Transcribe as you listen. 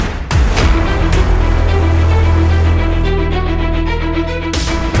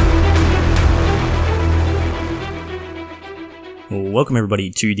welcome everybody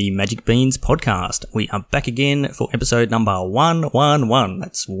to the Magic Beans podcast. We are back again for episode number 111.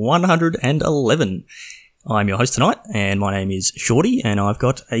 That's 111. I'm your host tonight, and my name is Shorty, and I've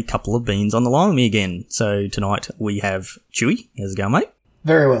got a couple of beans on the line with me again. So tonight we have Chewy. How's it going, mate?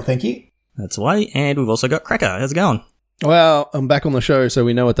 Very well, thank you. That's the way. And we've also got Cracker. How's it going? Well, I'm back on the show, so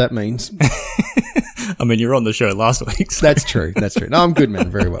we know what that means. I mean, you were on the show last week. So. That's true. No, I'm good,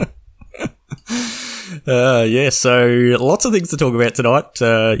 man. Very well. So lots of things to talk about tonight.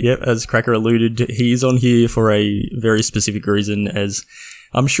 As Cracker alluded, he's on here for a very specific reason, as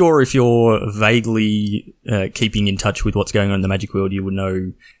I'm sure if you're vaguely keeping in touch with what's going on in the Magic world, you would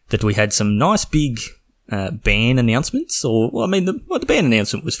know that we had some nice big ban announcements, the ban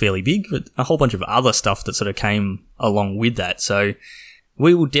announcement was fairly big, but a whole bunch of other stuff that sort of came along with that. So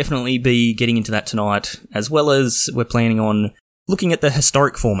we will definitely be getting into that tonight, as well as we're planning on looking at the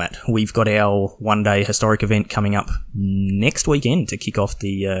historic format. We've got our one-day historic event coming up next weekend to kick off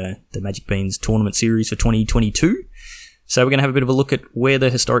the Magic Beans tournament series for 2022. So we're going to have a bit of a look at where the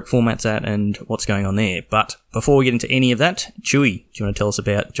historic format's at and what's going on there. But before we get into any of that, Chewy, do you want to tell us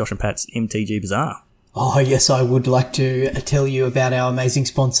about Josh and Pat's MTG Bazaar? Oh, yes, I would like to tell you about our amazing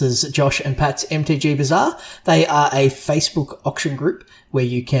sponsors, Josh and Pat's MTG Bazaar. They are a Facebook auction group where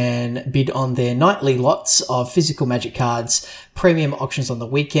you can bid on their nightly lots of physical Magic cards, premium auctions on the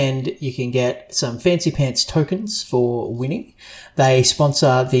weekend. You can get some fancy pants tokens for winning. They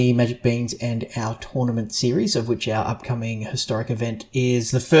sponsor the Magic Beans and our tournament series, of which our upcoming historic event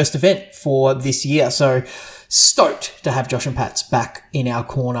is the first event for this year. So stoked to have Josh and Pat's back in our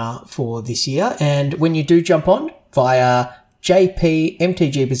corner for this year. And when you do jump on via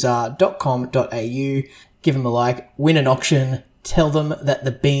jpmtgbazaar.com.au, give them a like, win an auction, tell them that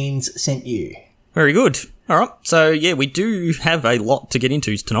the beans sent you. Very good. All right. So, we do have a lot to get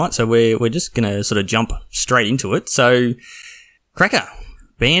into tonight, so we're just going to sort of jump straight into it. So, Cracker,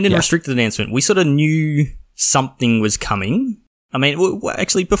 banned and restricted announcement. We sort of knew something was coming. I mean,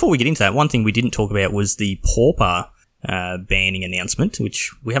 actually, before we get into that, one thing we didn't talk about was the Pauper banning announcement,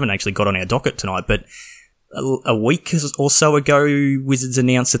 which we haven't actually got on our docket tonight, but a week or so ago, Wizards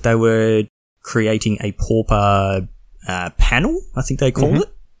announced that they were creating a Pauper panel, I think they called it,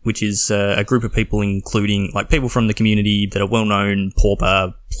 which is a group of people including like people from the community that are well-known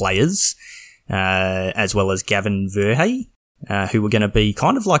Pauper players, as well as Gavin Verhey, who were going to be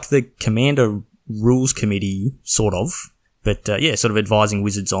kind of like the Commander Rules Committee, sort of. But, sort of advising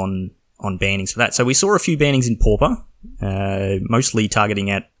Wizards on bannings for that. So we saw a few bannings in Pauper, mostly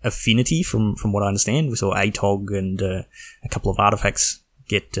targeting at Affinity from what I understand. We saw ATOG and a couple of artifacts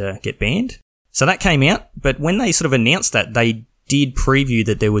get banned. So that came out, but when they sort of announced that, they did preview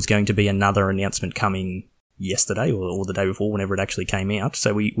that there was going to be another announcement coming yesterday or the day before, whenever it actually came out.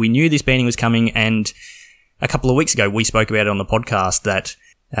 So we knew this banning was coming, and a couple of weeks ago we spoke about it on the podcast that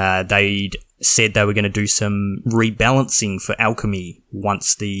they'd said they were going to do some rebalancing for Alchemy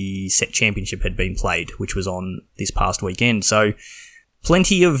once the set championship had been played, which was on this past weekend. So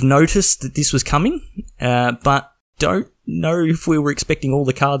plenty of notice that this was coming, but don't know if we were expecting all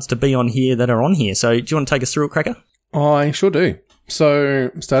the cards to be on here that are on here. So do you want to take us through it, Cracker? I sure do.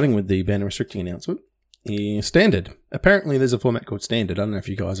 So starting with the ban and restricting announcement, Standard. Apparently there's a format called Standard. I don't know if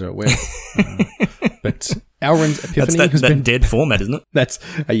you guys are aware. But Alrund's Epiphany has been... dead format, isn't it? That's,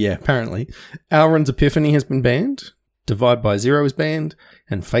 apparently. Alrund's Epiphany has been banned, Divide by Zero is banned,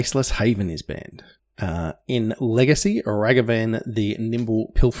 and Faceless Haven is banned. In Legacy, Ragavan the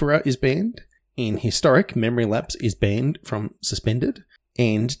Nimble Pilferer is banned. In Historic, Memory Lapse is banned from Suspended.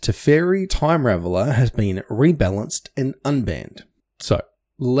 And Teferi Time Raveler has been rebalanced and unbanned. So,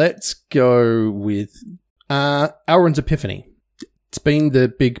 let's go with Alrund's Epiphany. It's been the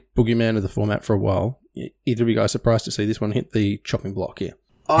big boogeyman of the format for a while. Either of you guys surprised to see this one hit the chopping block here?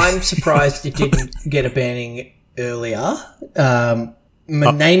 I'm surprised it didn't get a banning earlier,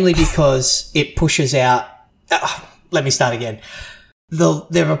 namely because it pushes out... let me start again.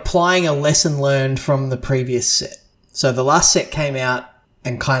 They're applying a lesson learned from the previous set. So the last set came out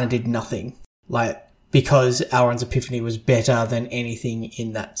and kind of did nothing, because Alrund's Epiphany was better than anything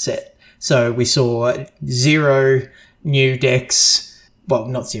in that set. So we saw 0 new decks, well,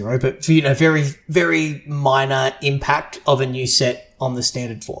 not 0, but very, very minor impact of a new set on the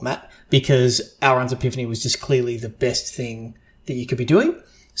Standard format, because Alrund's Epiphany was just clearly the best thing that you could be doing.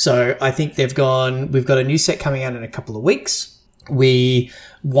 So I think we've got a new set coming out in a couple of weeks. We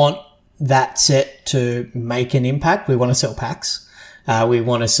want that set to make an impact. We want to sell packs. We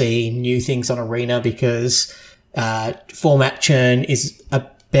want to see new things on Arena, because format churn is a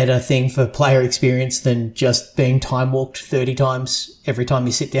better thing for player experience than just being time walked 30 times every time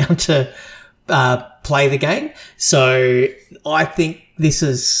you sit down to play the game. So I think this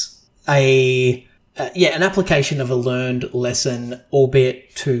is an application of a learned lesson,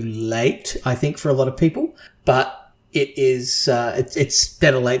 albeit too late, I think, for a lot of people. But it is, it's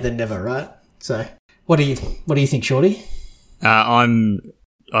better late than never, right? So what do you think, Shorty?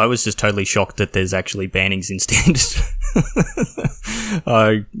 I was just totally shocked that there's actually bannings in Standard.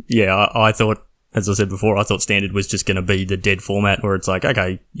 I thought, as I said before, I thought Standard was just going to be the dead format where it's like,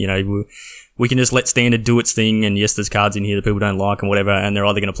 okay, we can just let Standard do its thing, and yes, there's cards in here that people don't like and whatever, and they're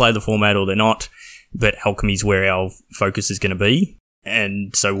either going to play the format or they're not, but Alchemy's where our focus is going to be.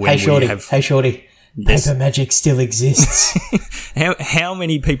 And so when Hey Shorty, yes. Paper Magic still exists. How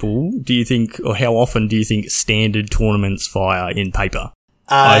many people do you think, or how often do you think Standard tournaments fire in paper?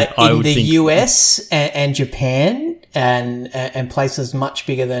 In the US and Japan and places much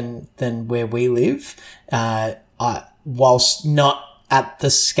bigger than where we live, whilst not at the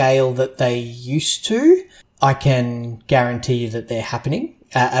scale that they used to, I can guarantee you that they're happening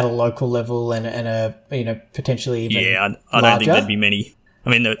at a local level and potentially even I don't think there'd be many. I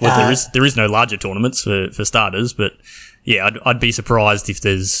mean, there is no larger tournaments for starters, but yeah, I'd be surprised if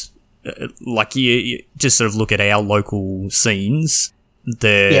there's you just sort of look at our local scenes.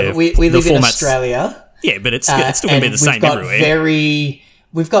 But we live in Australia. Yeah, but it's still going to be the same everywhere. We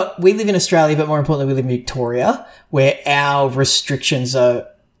live in Australia, but more importantly, we live in Victoria, where our restrictions are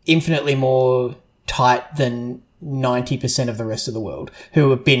infinitely more tight than 90% of the rest of the world, who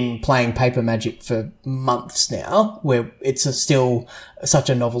have been playing Paper Magic for months now, where it's still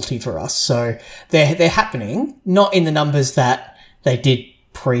such a novelty for us. So they're happening, not in the numbers that they did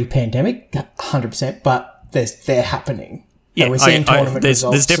pre-pandemic, 100%, but they're happening. Yeah, we're seeing tournament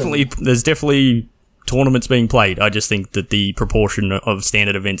results. There's definitely tournaments being played. I just think that the proportion of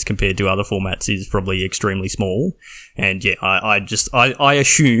Standard events compared to other formats is probably extremely small. And yeah, I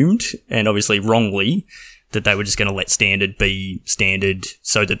assumed, and obviously wrongly, that they were just going to let Standard be Standard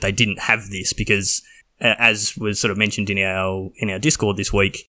so that they didn't have this, because as was sort of mentioned in our Discord this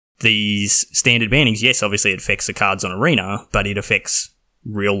week, these Standard bannings, yes, obviously it affects the cards on Arena, but it affects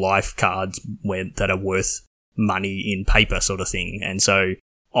real life cards that are worth money in paper sort of thing. And so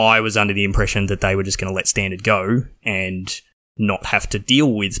I was under the impression that they were just going to let Standard go and not have to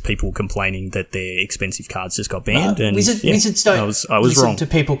deal with people complaining that their expensive cards just got banned. And Wizards don't I was listen wrong. to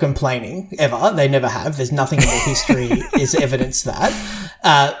people complaining ever. They never have. There's nothing in their history is evidence that.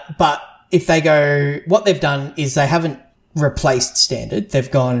 But if they go, what they've done is they haven't replaced Standard.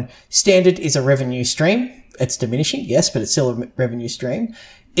 They've gone, Standard is a revenue stream. It's diminishing, yes, but it's still a revenue stream.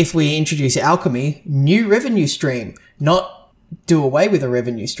 If we introduce Alchemy, new revenue stream, not do away with a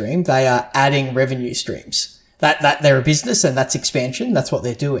revenue stream. They are adding revenue streams. That they're a business and that's expansion. That's what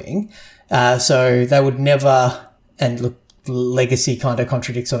they're doing. So they would never, and look, Legacy kind of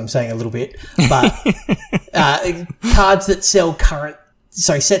contradicts what I'm saying a little bit, but cards that sell formats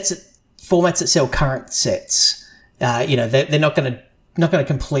that sell current sets, they're not going to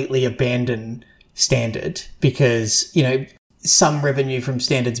completely abandon Standard because, some revenue from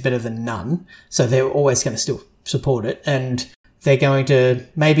Standard's better than none. So they're always going to still support it. And they're going to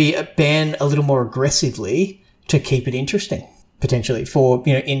maybe ban a little more aggressively to keep it interesting, potentially, for,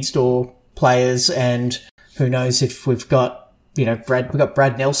 in-store players. And who knows if we've got, we've got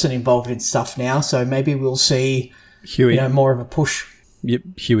Brad Nelson involved in stuff now. So maybe we'll see, Huey. More of a push. Yep,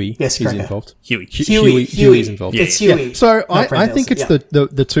 Huey. Yes, he's Cracker. involved. Huey's involved. It's Huey. Yeah. So I think it's yeah.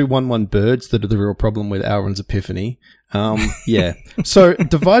 the 2/1/1 birds that are the real problem with Alrund's Epiphany. Yeah. So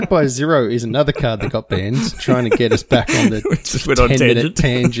Divide by Zero is another card that got banned, trying to get us back on the 10-minute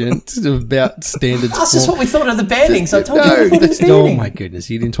tangent about Standards. That's just what we thought of the bannings. I told you. Oh my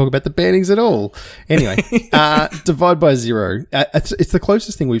goodness, you didn't talk about the bannings at all. Anyway, Divide by Zero. It's the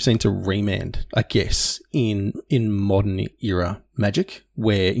closest thing we've seen to remand, I guess, in modern era Magic,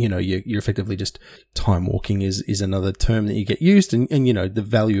 where you're effectively just time walking is another term that you get used, and the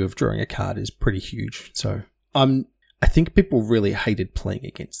value of drawing a card is pretty huge. So I think people really hated playing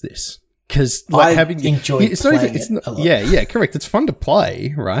against this because enjoyed playing it a lot. Yeah, correct. It's fun to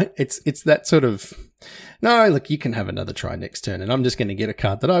play, right? It's that sort of, no, look, you can have another try next turn, and I'm just going to get a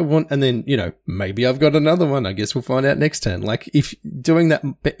card that I want, and then maybe I've got another one. I guess we'll find out next turn. Like if doing that,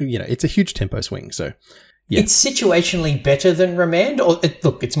 it's a huge tempo swing. So yeah, it's situationally better than Remand.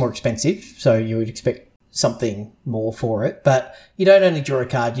 It's more expensive, so you would expect something more for it, but you don't only draw a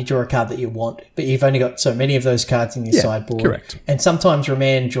card, you draw a card that you want, but you've only got so many of those cards in your sideboard. Correct. And sometimes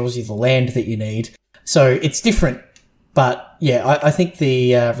Remand draws you the land that you need. So it's different. But yeah, I think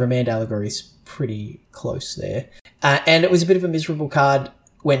the Remand allegory is pretty close there. And it was a bit of a miserable card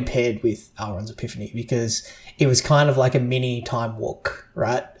when paired with Alrund's Epiphany because it was kind of like a mini time walk,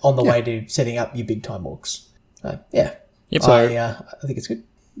 right? On the way to setting up your big time walks. Yeah. Yep. So- I think it's good.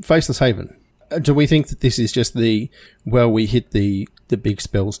 Faceless Haven. Do we think that this is just we hit the big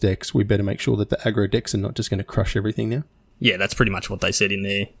spells decks, we better make sure that the aggro decks are not just going to crush everything now? Yeah, that's pretty much what they said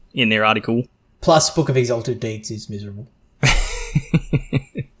in their article. Plus, Book of Exalted Deeds is miserable.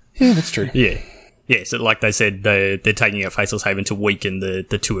 Yeah, that's true. Yeah. Yeah, so like they said, they're taking out Faceless Haven to weaken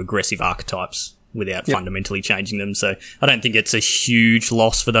the two aggressive archetypes without fundamentally changing them. So I don't think it's a huge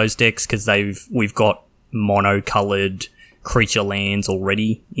loss for those decks because we've got mono-coloured creature lands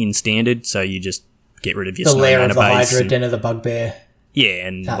already in Standard, so you just get rid of your The Snow Lair Mana of the base. Hydra, Den of the Bugbear. Yeah,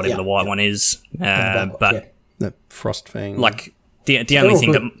 and whatever the white one is. But The Frostfang. like the only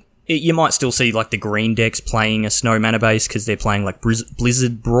thing that you might still see like the green decks playing a Snow Mana base because they're playing like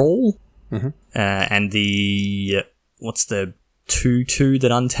Blizzard Brawl, and the what's the 2/2 that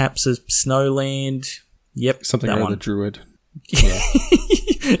untaps a snow land? Yep, something that like one. the Druid.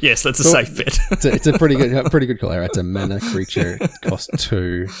 Yes, that's a safe bet. It's a pretty good colour. It's a mana creature. It costs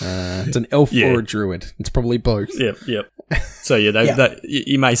 2. It's an elf or a druid. It's probably both. Yep. So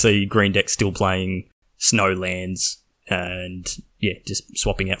you may see green decks still playing snow lands and just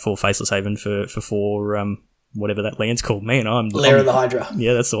swapping out 4 Faceless Haven for 4 whatever that land's called. Man, Lair of the Hydra.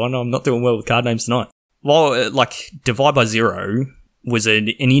 Yeah, that's the one. I'm not doing well with card names tonight. Well, like Divide by Zero was an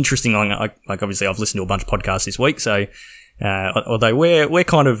interesting one. Like obviously I've listened to a bunch of podcasts this week, so although we're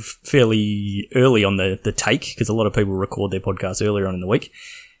kind of fairly early on the take because a lot of people record their podcasts earlier on in the week.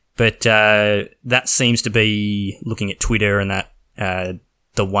 But that seems to be, looking at Twitter and that,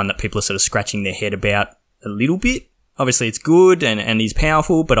 the one that people are sort of scratching their head about a little bit. Obviously it's good and he's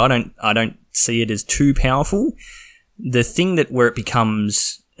powerful, but I don't see it as too powerful. The thing where it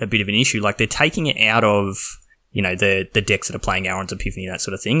becomes a bit of an issue, like they're taking it out of, the decks that are playing Alrund's Epiphany, that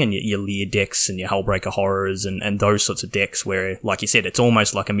sort of thing, and your Lear decks and your Hullbreaker Horrors and those sorts of decks where, like you said, it's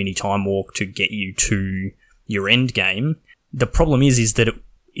almost like a mini time walk to get you to your end game. The problem is that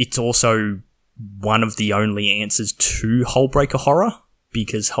it's also one of the only answers to Hullbreaker Horror,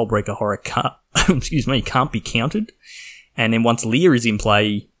 because Hullbreaker Horror can't be countered. And then once Lear is in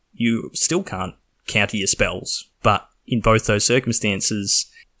play, you still can't counter your spells. But in both those circumstances,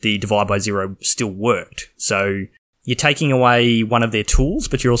 the Divide by Zero still worked. So you're taking away one of their tools,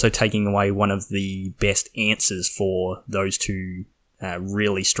 but you're also taking away one of the best answers for those two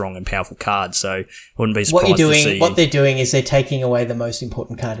really strong and powerful cards. So I wouldn't be surprised to see... What they're doing is they're taking away the most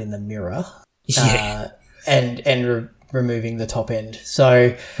important card in the mirror. And removing the top end.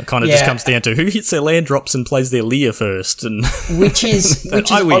 So it kind of just comes down to who hits their land drops and plays their Lear first, and which is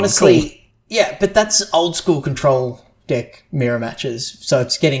honestly, cool. Yeah, but that's old school control deck mirror matches. So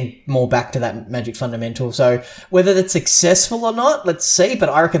it's getting more back to that Magic fundamental. So whether that's successful or not, let's see. But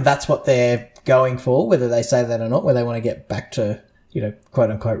I reckon that's what they're going for. Whether they say that or not, where they want to get back to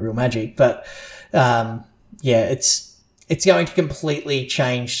quote unquote real Magic. But it's going to completely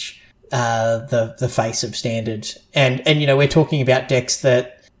change the face of Standard. And we're talking about decks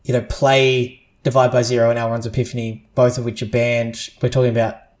that, play Divide by Zero and Alrund's Epiphany, both of which are banned. We're talking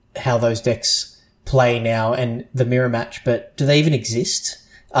about how those decks play now and the mirror match, but do they even exist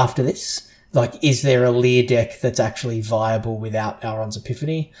after this? Like, is there a Lear deck that's actually viable without Alrund's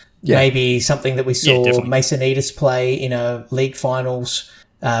Epiphany? Yeah. Maybe something that we saw Masonitas play in a league finals,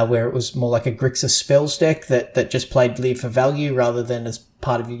 where it was more like a Grixis spells deck that just played Lear for value rather than as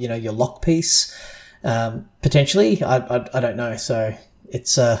part of your lock piece. Potentially, I don't know. So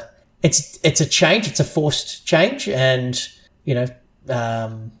it's a change. It's a forced change, and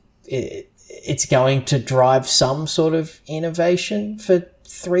it's going to drive some sort of innovation for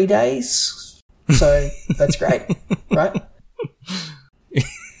 3 days. So that's great, right?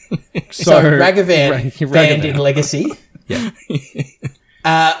 So Ragavan banned in Legacy. Yeah.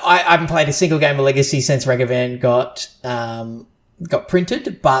 I haven't played a single game of Legacy since Ragavan got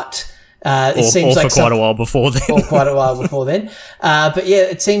printed, but it seems like quite a while before then. But yeah,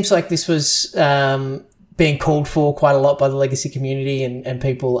 it seems like this was being called for quite a lot by the Legacy community, and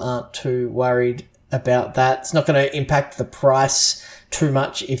people aren't too worried about that. It's not going to impact the price too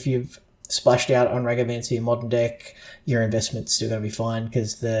much if you've splashed out on Ragavan to your modern deck. Your investment's still going to be fine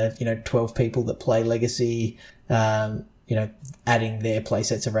because the 12 people that play Legacy, adding their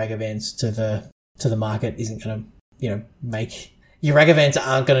playsets of Ragavans to the market isn't going to make your Ragavans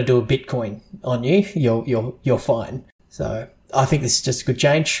aren't going to do a Bitcoin on you. You're fine. So I think this is just a good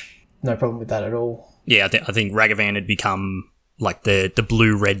change. No problem with that at all. Yeah, I think Ragavan had become like the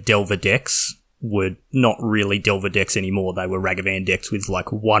blue-red Delver decks were not really Delver decks anymore. They were Ragavan decks with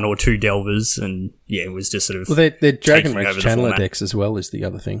like 1 or 2 Delvers, and it was just sort of... Well, they're Dragon Rage Channeler decks as well is the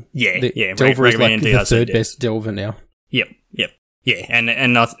other thing. Yeah. Delver is like the third best Delver now. Yep. Yeah,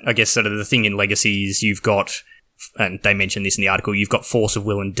 and I guess sort of the thing in Legacy is you've got and they mentioned this in the article, you've got Force of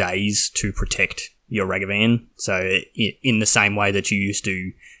Will and Daze to protect your Ragavan. So in the same way that you used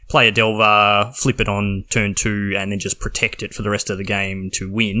to play a Delver, flip it on turn 2, and then just protect it for the rest of the game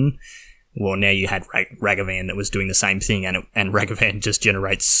to win, well, now you had Ragavan that was doing the same thing, and Ragavan just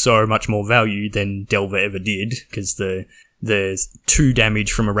generates so much more value than Delver ever did, because the 2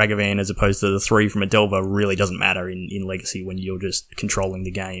 damage from a Ragavan as opposed to the 3 from a Delver really doesn't matter in Legacy when you're just controlling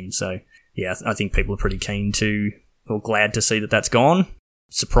the game. So, yeah, I think people are pretty keen or glad to see that that's gone.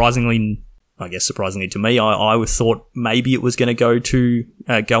 Surprisingly to me, I would thought maybe it was going to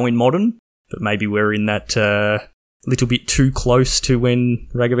go in Modern, but maybe we're in that little bit too close to when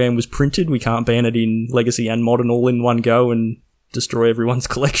Ragavan was printed. We can't ban it in Legacy and Modern all in one go and destroy everyone's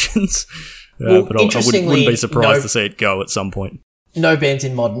collections. But I wouldn't be surprised to see it go at some point. No bans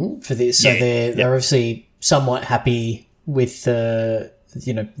in Modern for this, so they're obviously somewhat happy with the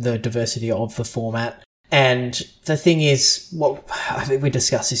diversity of the format. And the thing is, I think we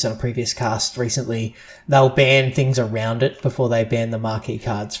discussed this on a previous cast recently, they'll ban things around it before they ban the marquee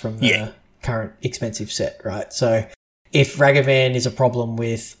cards from the current expensive set, right? So if Ragavan is a problem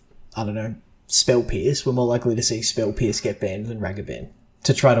with, I don't know, Spell Pierce, we're more likely to see Spell Pierce get banned than Ragavan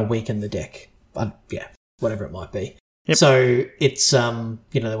to try to weaken the deck. Whatever it might be. Yep. So it's, they want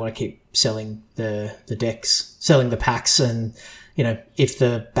to keep selling the decks, selling the packs, and, if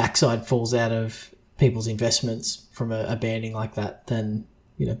the backside falls out of people's investments from a banning like that, then,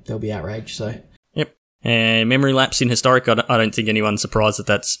 there'll be outrage, so... And Memory Lapse in Historic, I don't think anyone's surprised that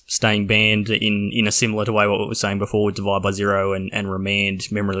that's staying banned in a similar to way what we were saying before with Divide by Zero and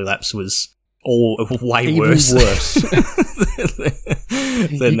Remand. Memory Lapse was way worse. Even worse.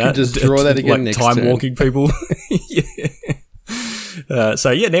 You can just draw that again next time turn. Walking people.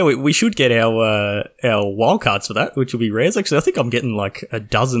 Now we should get our wildcards for that, which will be rares. Actually, I think I'm getting like a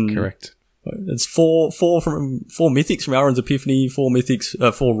dozen. Correct. It's four mythics from Aaron's Epiphany, 4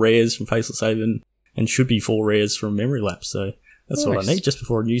 rares from Faceless Haven, and should be 4 rares from Memory Lapse. So that's what I need just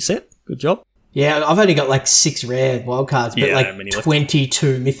before a new set. Good job. Yeah, I've only got like 6 rare wildcards, but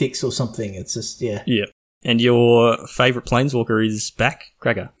 22 mythics or something. It's just, yeah. Yeah. And your favourite Planeswalker is back,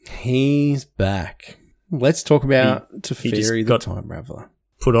 Cracker? He's back. Let's talk about Teferi the Time Raveler.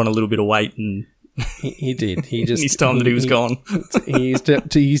 Put on a little bit of weight and... He did. He just... His time that he was gone. He used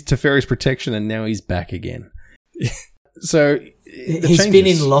Teferi's protection and now he's back again. So... He's been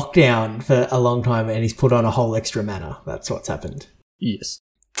in lockdown for a long time and he's put on a whole extra mana. That's what's happened. Yes.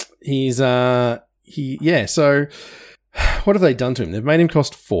 He's, so what have they done to him? They've made him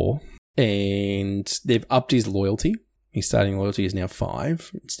cost 4 and they've upped his loyalty. His starting loyalty is now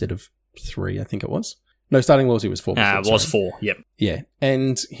 5 instead of 3, I think it was. No, starting loyalty was 4. It was 4, yep. Yeah.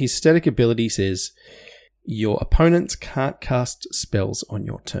 And his static ability says your opponents can't cast spells on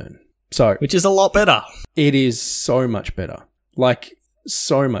your turn. So, which is a lot better. It is so much better. Like,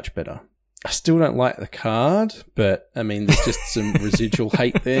 so much better. I still don't like the card, but, I mean, there's just some residual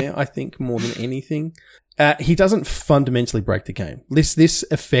hate there, I think, more than anything. He doesn't fundamentally break the game. This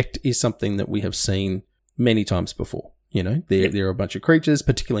effect is something that we have seen many times before. There are a bunch of creatures,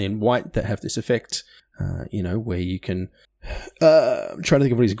 particularly in white, that have this effect, where you can... I'm trying to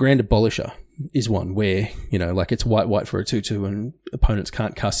think of what his Grand Abolisher is one, where, it's white for a 2/2 and opponents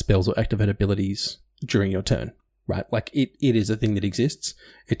can't cast spells or activate abilities during your turn. Right, like it is a thing that exists.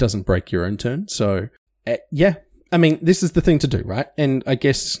 It doesn't break your own turn. So, I mean, this is the thing to do, right? And I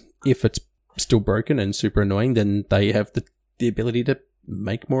guess if it's still broken and super annoying, then they have the ability to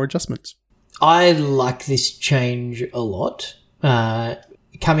make more adjustments. I like this change a lot.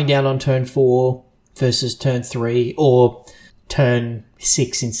 Coming down on turn 4 versus turn 3, or turn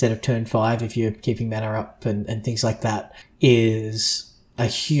 6 instead of turn 5 if you're keeping mana up and things like that, is a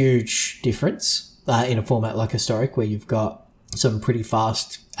huge difference. In a format like Historic, where you've got some pretty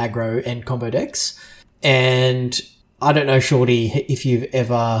fast aggro and combo decks. And I don't know, Shorty, if you've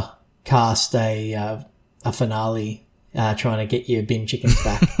ever cast a finale trying to get your bin chickens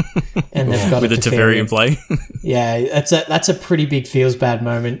back. And they've got with a Teferi in play. Yeah, that's a pretty big feels bad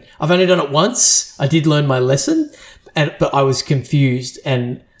moment. I've only done it once. I did learn my lesson, but I was confused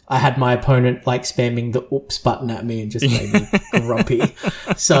and I had my opponent like spamming the oops button at me and just made me grumpy.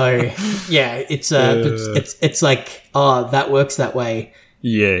 So yeah, it's like, oh, that works that way.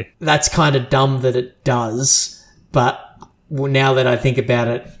 Yeah. That's kind of dumb that it does, but now that I think about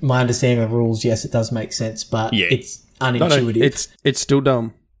it, my understanding of the rules, yes, it does make sense, but it's unintuitive. No, it's still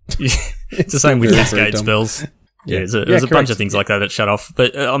dumb. It's the same with Cascade spells. Yeah, there's a bunch of things like that that shut off.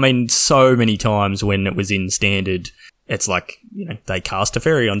 But I mean, so many times when it was in Standard, it's like, they cast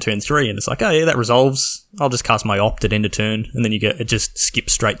Teferi on turn 3 and it's like, oh yeah, that resolves. I'll just cast my Opt at end of turn. And then it just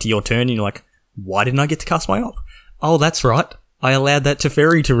skips straight to your turn and you're like, why didn't I get to cast my Opt? oh, that's right. I allowed that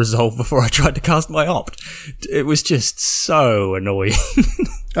Teferi to resolve before I tried to cast my Opt. It was just so annoying.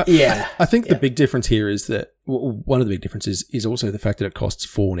 Yeah. I think the big difference here is that one of the big differences is also the fact that it costs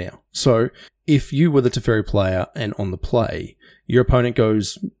 4 now. So if you were the Teferi player and on the play, your opponent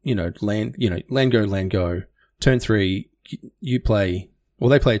goes, land go. Turn 3, you play, well,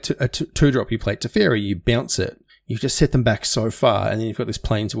 they play a 2-drop, you play Teferi, you bounce it. You just set them back so far, and then you've got this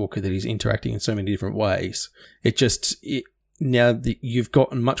Planeswalker that is interacting in so many different ways. Now you've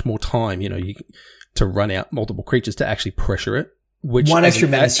got much more time, to run out multiple creatures to actually pressure it. Which one extra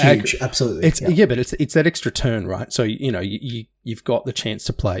mana is huge, absolutely. But it's that extra turn, right? So you've got the chance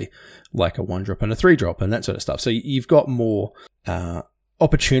to play like a 1-drop and a 3-drop and that sort of stuff. So you've got more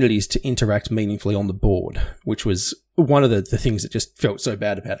opportunities to interact meaningfully on the board, which was one of the things that just felt so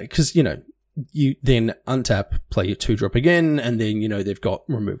bad about it. Because you then untap, play your 2-drop again, and then they've got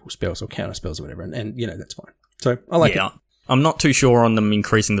removal spells or counter spells or whatever, and that's fine. So I like it. I'm not too sure on them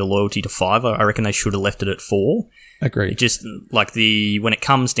increasing the loyalty to 5. I reckon they should have left it at 4. Agreed. It just, like when it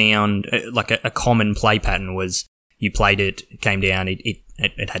comes down, like a common play pattern was you played it came down,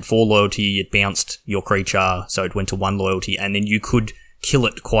 it had 4 loyalty, it bounced your creature, so it went to 1 loyalty, and then you could kill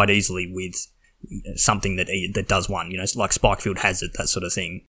it quite easily with something that does 1, like Spikefield Hazard, that sort of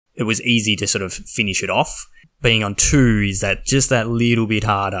thing. It was easy to sort of finish it off. Being on 2 is just that little bit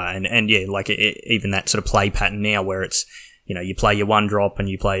harder, and yeah, like even that sort of play pattern now where it's, you play your 1-drop and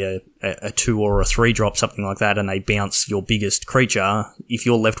you play a 2 or a 3-drop, something like that, and they bounce your biggest creature. If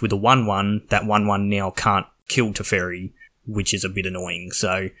you're left with a 1/1, that 1/1 now can't kill Teferi, which is a bit annoying.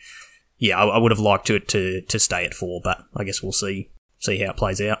 So, yeah, I would have liked it to stay at 4, but I guess we'll see how it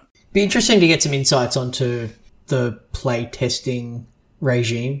plays out. Be interesting to get some insights onto the play testing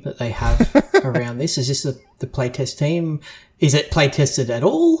regime that they have around this. Is this the play test team? Is it play tested at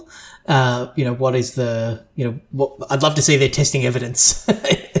all? What is the, I'd love to see their testing evidence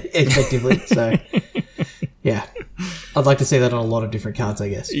effectively. So, yeah, I'd like to see that on a lot of different cards, I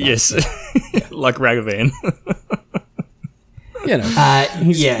guess. But, yes, like Ragavan.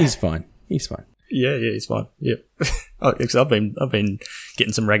 He's fine. He's fine. Yeah, he's fine. Yeah. I've been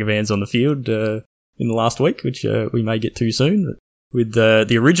getting some Ragavans on the field in the last week, which we may get to soon. But with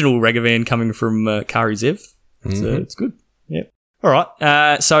the original Ragavan coming from Kari Zev, it's good. Yeah. All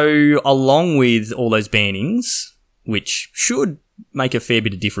right. So along with all those bannings, which should make a fair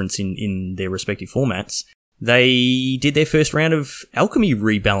bit of difference in their respective formats, they did their first round of alchemy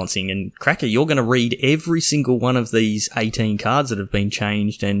rebalancing. And Cracker, you're going to read every single one of these 18 cards that have been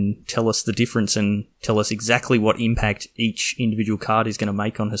changed and tell us the difference and tell us exactly what impact each individual card is going to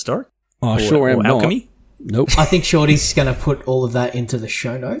make on Historic. Sure am alchemy. Not. Nope. I think Shorty's going to put all of that into the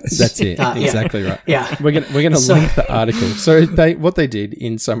show notes. That's it. Exactly right. Yeah. We're going to link the article. So what they did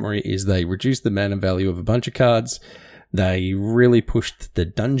in summary is they reduced the mana value of a bunch of cards. They really pushed the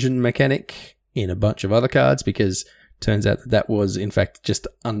dungeon mechanic in a bunch of other cards because turns out that was in fact just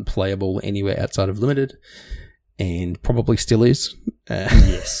unplayable anywhere outside of Limited, and probably still is.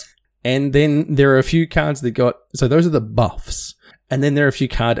 Yes. And then there are a few cards that so those are the buffs. And then there are a few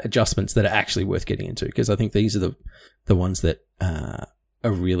card adjustments that are actually worth getting into, because I think these are the ones that are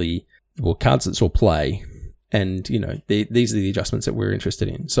really, cards that saw play. And, these are the adjustments that we're interested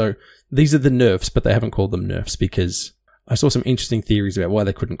in. So these are the nerfs, but they haven't called them nerfs because I saw some interesting theories about why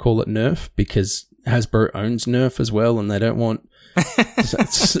they couldn't call it nerf, because Hasbro owns Nerf as well, and they don't want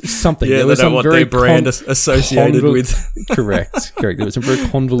something. Yeah, they don't want their brand associated with. Correct. There was some very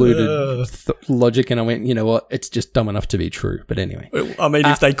convoluted logic, and I went, you know what? It's just dumb enough to be true. But anyway, I mean,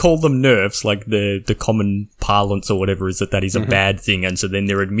 if they call them nerfs, like the common parlance or whatever is that is a bad thing, and so then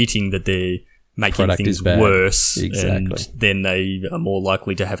they're admitting that they're making things worse, and then they are more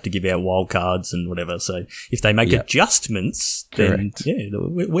likely to have to give out wild cards and whatever. So if they make adjustments, then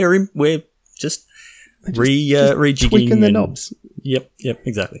we're just rejigging tweaking the knobs. Yep,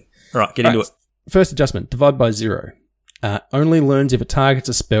 exactly. All right, get into it. First adjustment: divide by 0. Only learns if it targets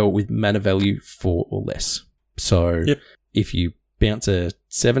a spell with mana value 4 or less. So if you bounce a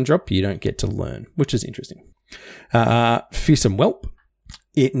 7-drop, you don't get to learn, which is interesting. Fearsome Whelp.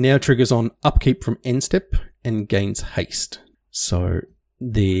 It now triggers on upkeep from end step and gains haste. So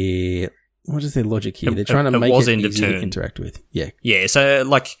what is their logic here? They're trying to make it easy to interact with. Yeah. So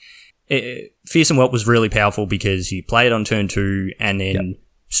Fearsome Whelp was really powerful because you play it on turn 2 and then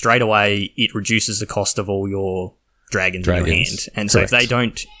straight away it reduces the cost of all your dragons in your hand. And so if they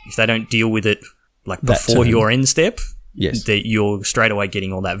don't deal with it before your end step, you're straight away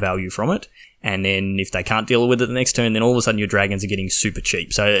getting all that value from it. And then if they can't deal with it the next turn, then all of a sudden your dragons are getting super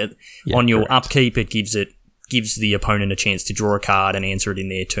cheap. So on your upkeep, it gives it gives the opponent a chance to draw a card and answer it in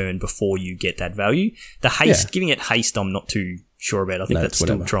their turn before you get that value. The haste, giving it haste, I'm not too sure about. I think that's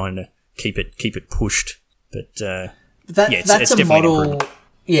still trying to keep it pushed. But that's a model.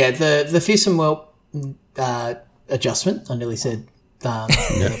 Yeah, the Fearsome Whelp adjustment. I nearly said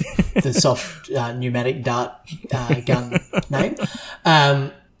the soft pneumatic dart gun name.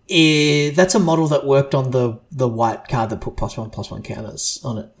 That's a model that worked on the white card that put +1/+1 counters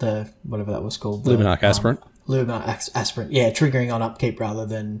on it. The whatever that was called. Luminarch Aspirant. Luminarch Aspirant. Yeah, triggering on upkeep rather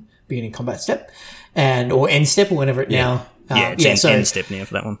than beginning combat step, or end step or whenever it now. It's end step now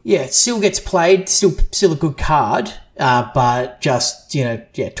for that one. Yeah, it still gets played. Still a good card, but just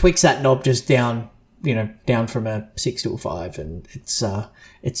tweaks that knob just down from a 6 to a 5, and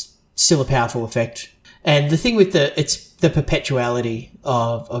it's still a powerful effect. And the thing with it's the perpetuality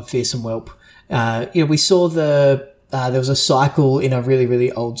of Fearsome Whelp. We saw there was a cycle in a really,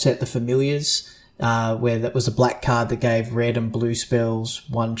 really old set, the Familiars, where that was a black card that gave red and blue spells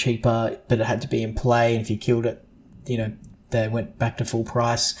 1 cheaper, but it had to be in play, and if you killed it, they went back to full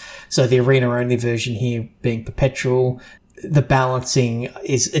price. So the arena-only version here being perpetual, the balancing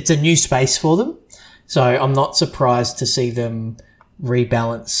it's a new space for them. So I'm not surprised to see them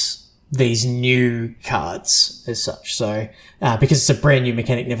rebalance these new cards as such. So, because it's a brand new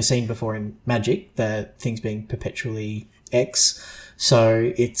mechanic never seen before in Magic, the things being perpetually X.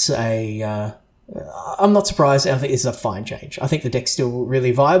 So it's I'm not surprised. I think this is a fine change. I think the deck's still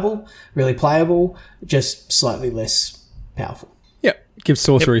really viable, really playable, just slightly less powerful. Yeah. Gives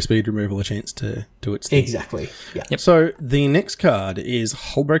sorcery speed removal a chance to do its thing. Exactly. Yeah. Yep. So the next card is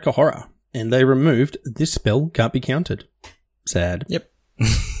Hullbreaker Horror, and they removed this spell can't be countered. Sad. Yep.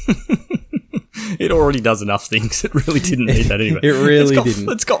 It already does enough things. It really didn't need that anyway. It really didn't.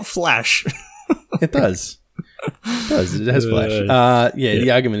 It's got flash. It does. It does. It has flash.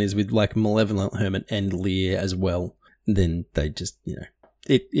 The argument is with like Malevolent Hermit and Lear as well, then they just,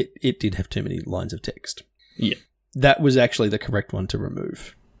 it did have too many lines of text. Yeah. That was actually the correct one to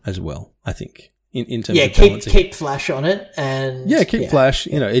remove as well, I think. In terms of balancing. keep flash on it and flash.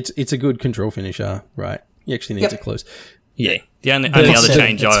 It's a good control finisher, right? You actually need to close. Yeah. The only other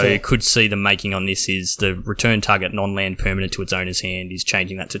change I could see them making on this is the return target non-land permanent to its owner's hand is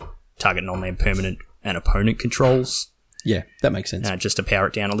changing that to target non-land permanent and opponent controls. Yeah, that makes sense. Just to power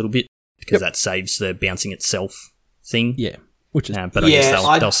it down a little bit because that saves the bouncing itself thing. Yeah, which is. But I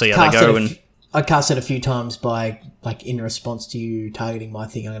guess they'll see how they go. I cast it a few times by, in response to you targeting my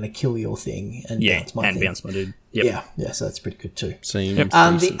thing, I'm going to kill your thing and bounce my thing. Bounce my dude. Yep. Yeah, so that's pretty good too.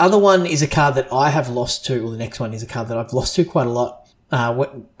 The other one is a card that I have lost to, or the next one is a card that I've lost to quite a lot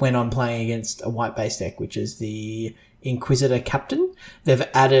when I'm playing against a white-based deck, which is the Inquisitor Captain. They've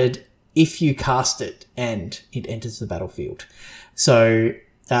added, if you cast it and it enters the battlefield. So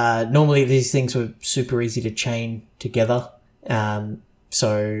normally these things were super easy to chain together.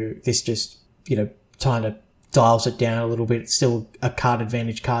 So this just kind of dials it down a little bit. It's still a card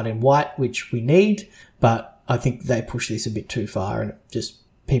advantage card in white, which we need, but I think they pushed this a bit too far, and it just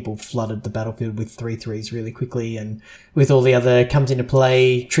people flooded the battlefield with 3/3s really quickly, and with all the other comes into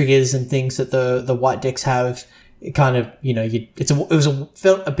play triggers and things that the white decks have, it kind of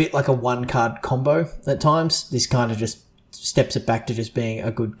felt a bit like a 1-card combo at times. This kind of just steps it back to just being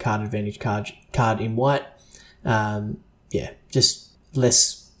a good card advantage card in white. Just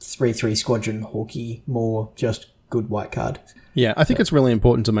less 3/3 squadron hawky, more just good white card. Yeah, I think it's really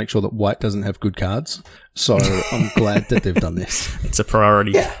important to make sure that white doesn't have good cards. So I'm glad that they've done this. It's a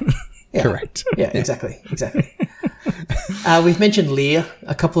priority. Yeah. Correct. Yeah, exactly. We've mentioned Lear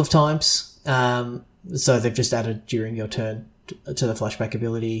a couple of times. So they've just added during your turn to the flashback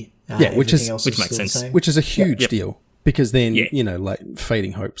ability. Which makes sense. Which is a huge deal. Because then, like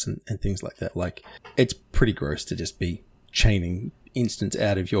Fading Hopes and things like that, like it's pretty gross to just be chaining instants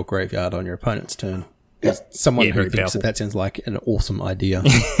out of your graveyard on your opponent's turn. Someone who thinks that sounds like an awesome idea.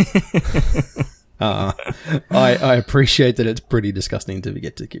 I appreciate that it's pretty disgusting to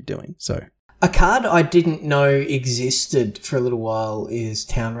get to keep doing. So a card I didn't know existed for a little while is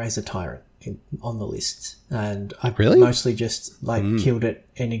Townraiser Tyrant on the list, and I mostly just killed it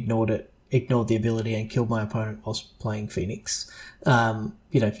and ignored the ability and killed my opponent whilst playing Phoenix.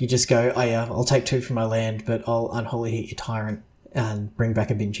 You just go, I'll take 2 from my land, but I'll unholy hit your Tyrant and bring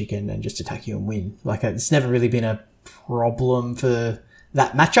back a bin chicken and just attack you and win. It's never really been a problem for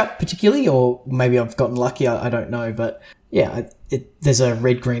that matchup particularly, or maybe I've gotten lucky, I don't know. But there's a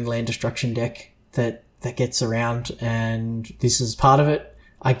red-green land destruction deck that gets around, and this is part of it.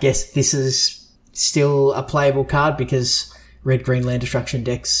 I guess this is still a playable card because red-green land destruction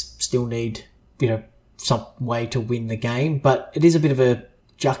decks still need, some way to win the game, but it is a bit of a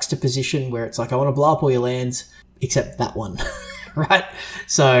juxtaposition where it's like, I want to blow up all your lands, except that one, right?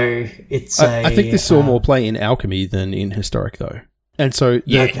 So it's I think this saw more play in Alchemy than in Historic, though. And so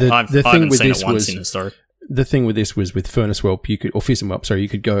the thing with this was in Historic. The thing with this was with Furnace Whelp, or Fearsome Whelp, sorry, you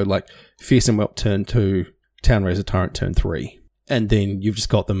could go like Fearsome Whelp turn 2, Town Razor Tyrant turn 3, and then you've just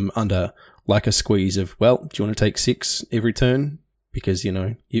got them under like a squeeze of, well, do you want to take 6 every turn? Because,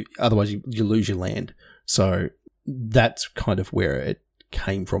 otherwise you lose your land. So that's kind of where it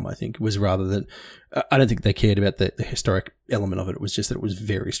came from, I think. It was rather than, I don't think they cared about the historic element of it. It was just that it was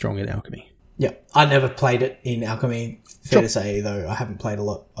very strong in Alchemy. Yeah, I never played it in Alchemy. Fair to say, though, I haven't played a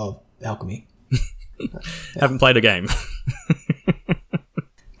lot of Alchemy. Haven't played a game.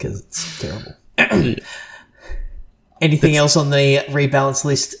 Because it's terrible. Anything else on the rebalance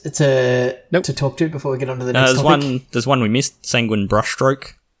list to talk to before we get on to the next topic? There's one we missed, Sanguine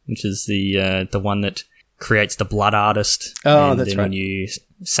Brushstroke, which is the one that creates the Blood Artist. Oh, and that's then right. When you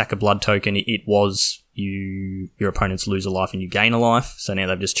sack a blood token, your opponents lose a life and you gain a life. So now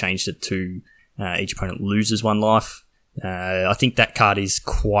they've just changed it to each opponent loses 1 life. I think that card is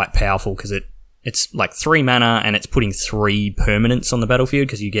quite powerful because it's like 3 mana and it's putting 3 permanents on the battlefield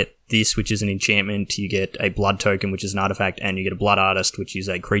because you get this, which is an enchantment, you get a blood token, which is an artifact, and you get a blood artist, which is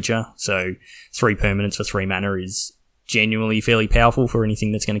a creature. So 3 permanents for 3 mana is genuinely fairly powerful for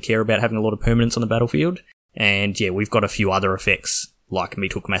anything that's going to care about having a lot of permanents on the battlefield. And yeah, we've got a few other effects like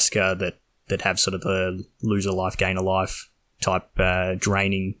Meathook Massacre that have sort of the lose a life, gain a life type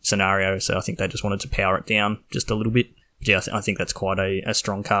draining scenario. So I think they just wanted to power it down just a little bit. But yeah, I think that's quite a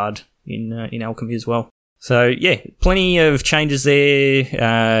strong card in Alchemy as well. So yeah, plenty of changes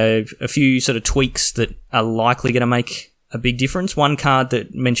there. A few sort of tweaks that are likely going to make a big difference. One card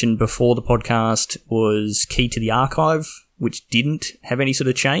that mentioned before the podcast was Key to the Archive, which didn't have any sort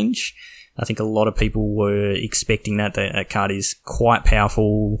of change. I think a lot of people were expecting that. That card is quite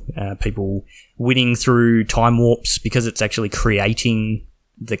powerful. People winning through Time Warps because it's actually creating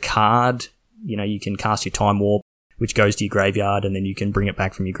the card. You can cast your Time Warp, which goes to your graveyard, and then you can bring it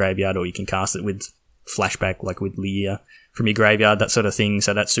back from your graveyard, or you can cast it with flashback, like with Lear, from your graveyard, that sort of thing.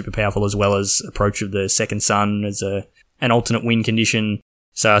 So that's super powerful, as well as Approach of the Second Sun as an alternate win condition.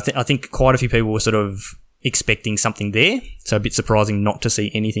 So I think quite a few people were sort of expecting something there. So a bit surprising not to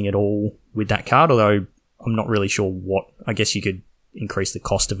see anything at all with that card, although I'm not really sure what. I guess you could increase the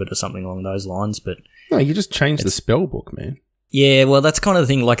cost of it or something along those lines, but no, you just change the spell book, man. Yeah, well, that's kind of the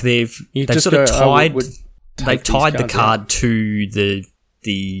thing. Like they've sort of tied. They've tied the card to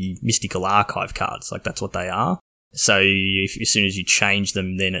the Mystical Archive cards. Like, that's what they are. So as soon as you change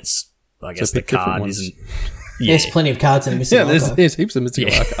them, then it's, I guess the card isn't... Yeah. There's plenty of cards in the Mystical Archive. There's heaps of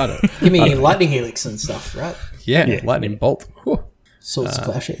Mystical Archive. Give me Lightning Helix and stuff, right? Yeah. Lightning Bolt. Whew. Swords of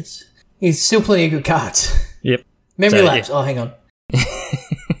Plowshares. There's still plenty of good cards. Yep. Memory Lapse. Yeah. Oh, hang on.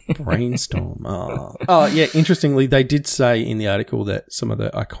 Brainstorm. Oh, yeah. Interestingly, they did say in the article that some of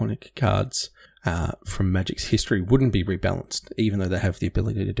the iconic cards from Magic's history wouldn't be rebalanced, even though they have the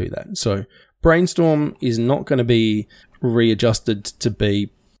ability to do that. So Brainstorm is not going to be readjusted to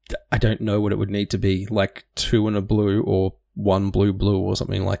be, I don't know what it would need to be, like 2 and a blue or 1 blue or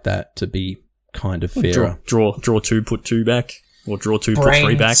something like that to be kind of fair. Draw 2, put 2 back. Or draw 2, put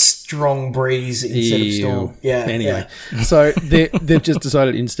 3 back. Strong breeze instead of storm. Yeah. Anyway, so they've just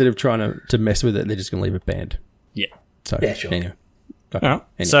decided instead of trying to mess with it, they're just going to leave it banned. Yeah. So, yeah, sure. Anyway. Okay. Right.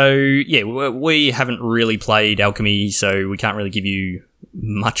 Anyway. So, yeah, we haven't really played Alchemy, so we can't really give you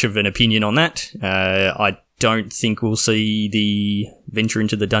much of an opinion on that. I don't think we'll see the venture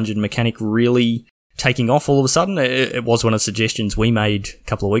into the dungeon mechanic really taking off all of a sudden. It was one of the suggestions we made a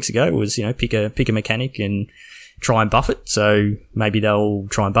couple of weeks ago was, pick a mechanic and try and buff it. So maybe they'll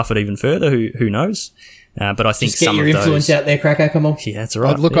try and buff it even further. Who knows? But I think just get your influence out there, Cracker. Come on. Yeah, that's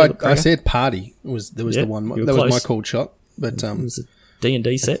right. Look, I said party. There was the one. That was my called shot. But it was a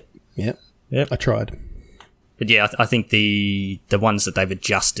D&D set. Yeah. Yep. I tried. But yeah, I think the ones that they've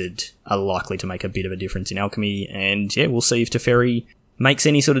adjusted are likely to make a bit of a difference in Alchemy. And yeah, we'll see if Teferi makes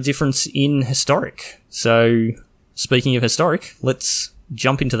any sort of difference in Historic. So speaking of Historic, let's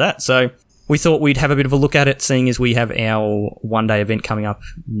jump into that. So we thought we'd have a bit of a look at it, seeing as we have our one-day event coming up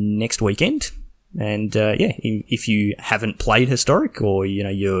next weekend. And if you haven't played Historic, or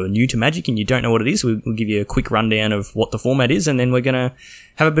you're new to Magic and you don't know what it is, we'll give you a quick rundown of what the format is, and then we're going to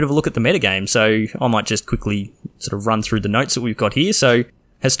have a bit of a look at the metagame. So I might just quickly sort of run through the notes that we've got here. So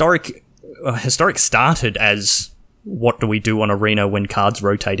Historic started as, what do we do on Arena when cards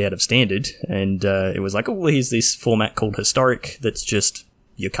rotate out of Standard? And it was like, oh, well, here's this format called Historic that's just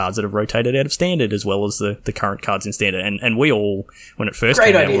your cards that have rotated out of Standard, as well as the current cards in Standard. And we all, when it first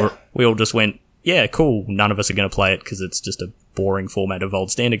came out, we all just went, yeah, cool, none of us are going to play it because it's just a boring format of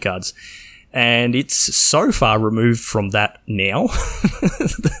old standard cards. And it's so far removed from that now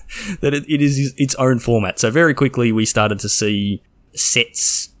that it is its own format. So very quickly we started to see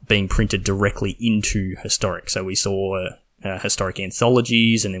sets being printed directly into Historic. So we saw Historic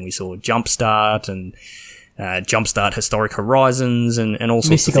Anthologies, and then we saw Jumpstart and Jumpstart Historic Horizons and all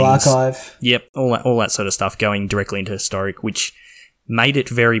sorts Mystical of things. Archive. Yep, all that sort of stuff going directly into Historic, which made it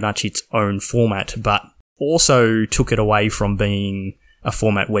very much its own format, but also took it away from being a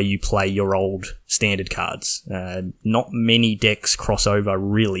format where you play your old standard cards. Not many decks cross over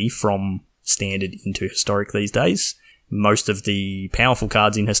really from standard into Historic these days. Most of the powerful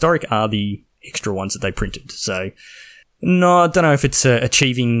cards in Historic are the extra ones that they printed. So, no, I don't know if it's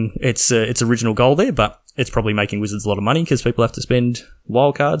achieving its original goal there, but it's probably making Wizards a lot of money because people have to spend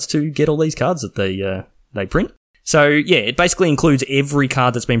wild cards to get all these cards that they print. So, yeah, it basically includes every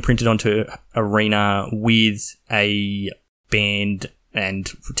card that's been printed onto Arena with a banned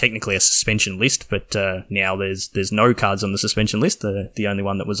and technically a suspension list, but now there's no cards on the suspension list. The only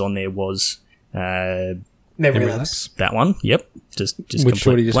one that was on there was Memory Lapse. That one. Yep. Just Which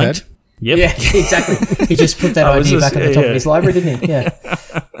Shorty just blanked. had. Yep. Yeah, exactly. He just put that idea back at the top of his library, didn't he? Yeah.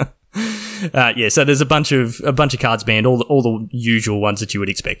 Yeah, so there's a bunch of cards banned, all the usual ones that you would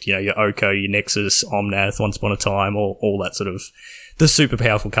expect. You know, your Oko, your Nexus, Omnath, Once Upon a Time, all that sort of the super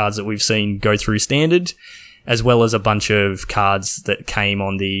powerful cards that we've seen go through standard, as well as a bunch of cards that came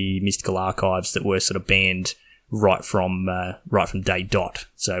on the Mystical Archives that were sort of banned right from day dot.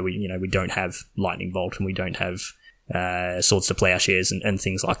 So we don't have Lightning Bolt, and we don't have Swords to Plowshares and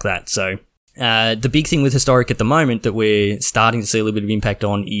things like that. So the big thing with Historic at the moment that we're starting to see a little bit of impact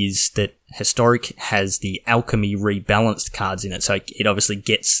on is that Historic has the Alchemy rebalanced cards in it. So it obviously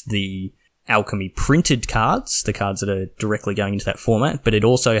gets the Alchemy printed cards, the cards that are directly going into that format, but it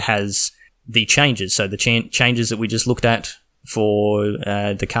also has the changes. So the changes that we just looked at for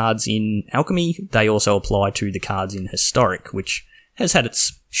the cards in Alchemy, they also apply to the cards in Historic, which has had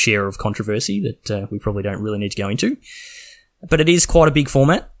its share of controversy that we probably don't really need to go into. But it is quite a big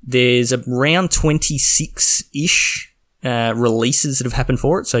format. There's around 26-ish releases that have happened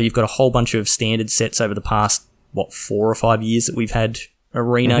for it. So you've got a whole bunch of standard sets over the past, 4 or 5 years that we've had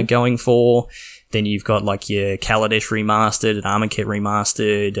Arena going for. Then you've got like your Kaladesh remastered and Amonkhet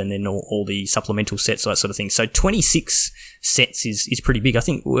remastered, and then all the supplemental sets, that sort of thing. So 26 sets is pretty big. I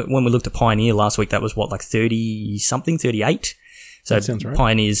think when we looked at Pioneer last week, that was 30-something, 38? So that sounds right.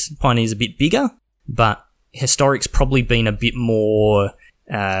 Pioneer's a bit bigger, but Historic's probably been a bit more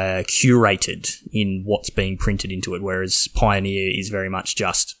curated in what's being printed into it, whereas Pioneer is very much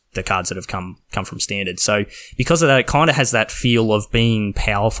just the cards that have come from standard. So because of that, it kind of has that feel of being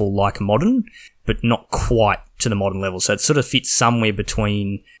powerful like Modern, but not quite to the Modern level. So it sort of fits somewhere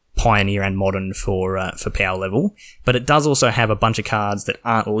between Pioneer and Modern for power level. But it does also have a bunch of cards that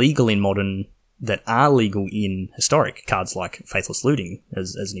aren't legal in Modern that are legal in Historic. Cards like Faithless Looting,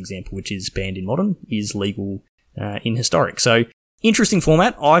 as an example, which is banned in Modern, is legal in Historic. So interesting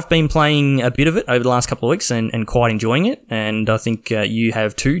format. I've been playing a bit of it over the last couple of weeks and quite enjoying it, and I think you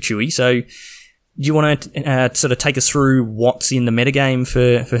have too, Chewy. So do you want to sort of take us through what's in the metagame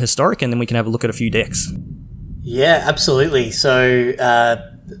for Historic, and then we can have a look at a few decks? Yeah, absolutely. So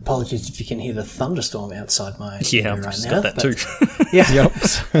apologies if you can hear the thunderstorm outside my Yeah, I've right just now. got that too. Yeah.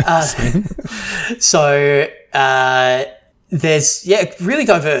 So there's really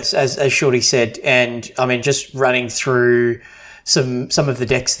diverse, as Shorty said, and I mean just running through some of the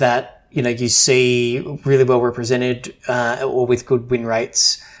decks that you see really well represented or with good win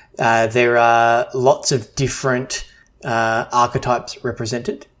rates. There are lots of different archetypes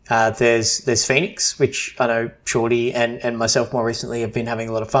represented. There's Phoenix, which I know Shorty and myself more recently have been having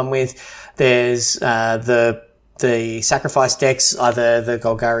a lot of fun with. There's the sacrifice decks, either the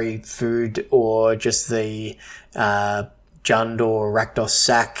Golgari Food or just the Jund or Rakdos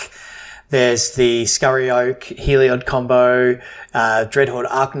Sack. There's the Scurry Oak Heliod combo, Dreadhorde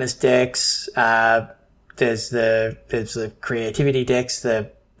Arcanist decks. There's the creativity decks,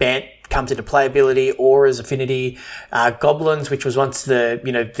 the Bant comes into playability, Aura's Affinity, Goblins, which was once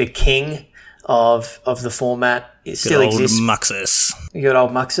the king of the format. It still exists. Muxus. Good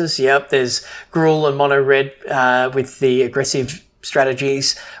old Muxus, yep. There's Gruul and Mono Red with the aggressive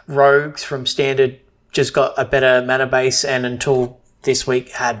strategies. Rogues from Standard just got a better mana base, and until this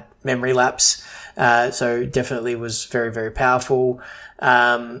week had Memory Lapse. So definitely was very, very powerful.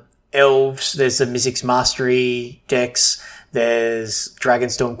 Elves, there's the Mizzix Mastery decks. There's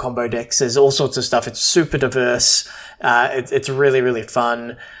Dragonstorm combo decks. There's all sorts of stuff. It's super diverse. It's really, really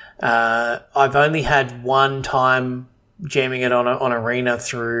fun. I've only had one time jamming it on Arena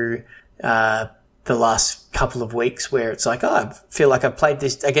through the last couple of weeks where it's like, I feel like I've played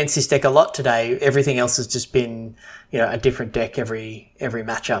against this deck a lot today. Everything else has just been, a different deck every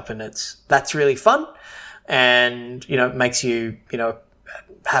matchup, and that's really fun. And, it makes you,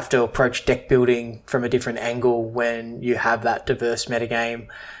 have to approach deck building from a different angle when you have that diverse metagame.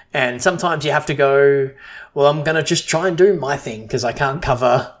 And sometimes you have to go, well, I'm going to just try and do my thing because I can't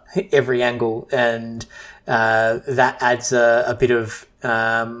cover every angle. And that adds a bit of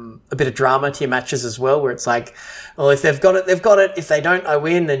drama to your matches as well, where it's like, well, if they've got it, they've got it. If they don't, I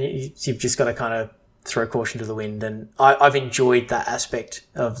win. Then you've just got to kind of throw caution to the wind. And I've enjoyed that aspect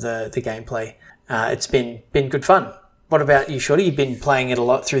of the gameplay. It's been good fun. What about you, Shorty? You've been playing it a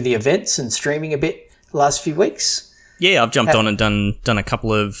lot through the events and streaming a bit the last few weeks. Yeah, I've jumped on and done a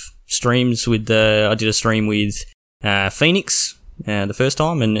couple of streams with. I did a stream with Phoenix the first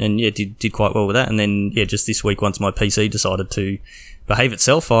time, and did quite well with that. And then just this week, once my PC decided to behave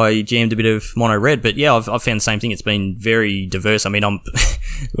itself, I jammed a bit of mono red. But yeah, I've found the same thing. It's been very diverse. I mean,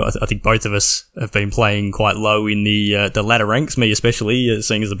 I think both of us have been playing quite low in the ladder ranks. Me especially,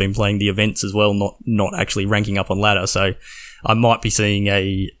 seeing as I've been playing the events as well, not actually ranking up on ladder. So I might be seeing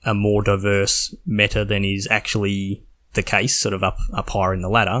a more diverse meta than is actually the case, sort of up higher in the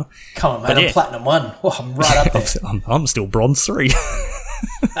ladder. Come on, man! I'm Platinum 1. Oh, I'm right up there. I'm still Bronze 3.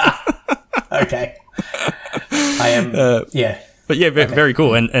 Okay. I am. But yeah, very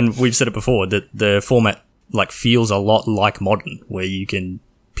cool. And we've said it before that the format feels a lot like Modern, where you can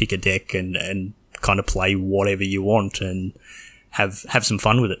pick a deck and kind of play whatever you want and have some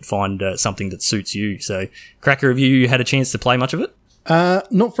fun with it. Find something that suits you. So, Cracker, have you had a chance to play much of it?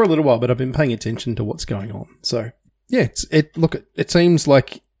 Not for a little while, but I've been paying attention to what's going on. So yeah, it seems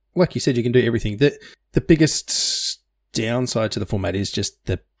like you said, you can do everything. The biggest downside to the format is just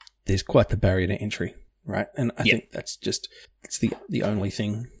that there's quite the barrier to entry, right? And I think it's the only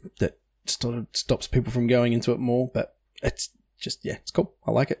thing that sort of stops people from going into it more. But it's just, it's cool.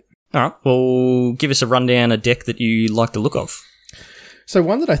 I like it. All right. Well, give us a rundown, a deck that you like the look of. So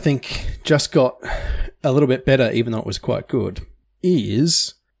one that I think just got a little bit better, even though it was quite good,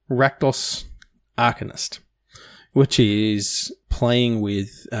 is Rakdos Arcanist, which is playing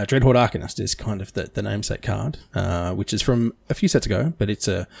with Dreadhorde Arcanist is kind of the namesake card, which is from a few sets ago, but it's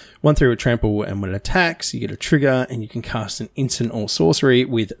a 1/3 with trample, and when it attacks, you get a trigger, and you can cast an instant or sorcery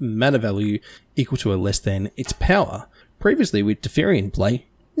with mana value equal to or less than its power. Previously, with Teferi in play,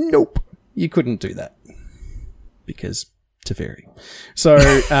 nope, you couldn't do that because Teferi. So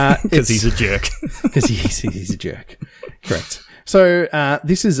because he's a jerk. Because he's a jerk. Correct. So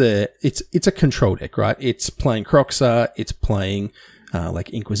this is it's a control deck, right? It's playing Kroxa, it's playing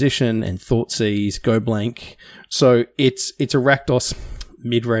Inquisition and Thoughtseize, Go Blank. So it's a Rakdos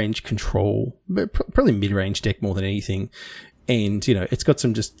mid-range control, probably mid-range deck more than anything. And it's got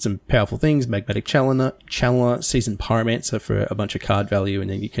some powerful things: Magmatic Channeler, Seasoned Pyromancer for a bunch of card value, and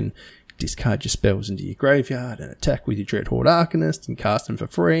then you can discard your spells into your graveyard and attack with your Dreadhorde Arcanist and cast them for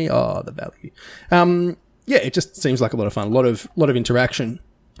free. Oh, the value. Yeah, it just seems like a lot of fun, a lot of interaction,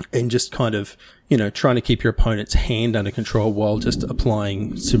 and just kind of, trying to keep your opponent's hand under control while just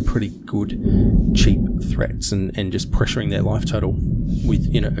applying some pretty good cheap threats and just pressuring their life total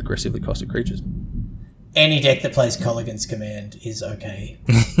with, aggressively costed creatures. Any deck that plays Colligan's Command is okay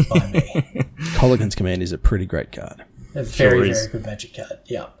by me. Colligan's Command is a pretty great card. A very good magic card,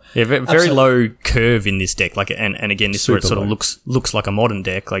 yeah. Yeah, very low curve in this deck, and again, this is where it sort of looks like a Modern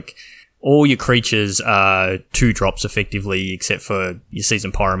deck, all your creatures are 2-drops effectively, except for your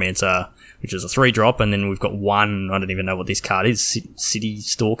Seasoned Pyromancer, which is a 3-drop, and then we've got one, I don't even know what this card is, City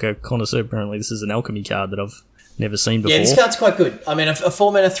Stalker Connoisseur. Apparently this is an alchemy card that I've never seen before. Yeah, this card's quite good. I mean, a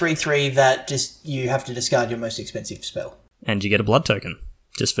 4-mana 3/3 that just, you have to discard your most expensive spell. And you get a blood token.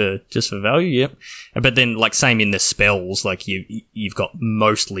 Just for value, yep. But then, same in the spells, you've got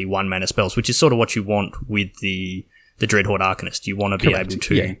mostly 1-mana spells, which is sort of what you want with the Dreadhorde Arcanist. You want to be able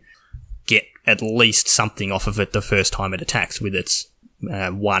to get at least something off of it the first time it attacks with its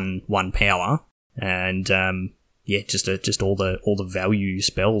one power, and just all the value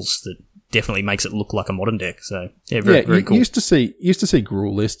spells that definitely makes it look like a Modern deck. So very cool. Used to see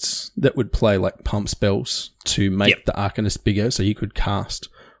Gruul lists that would play pump spells to make the Arcanist bigger, so you could cast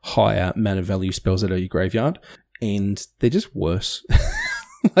higher mana value spells out of your graveyard, and they're just worse.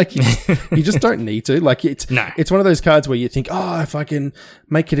 You just don't need to. It's one of those cards where you think, if I can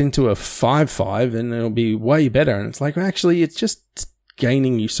make it into a 5/5, and it'll be way better. And it's actually, it's just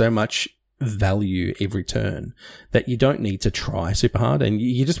gaining you so much value every turn that you don't need to try super hard. And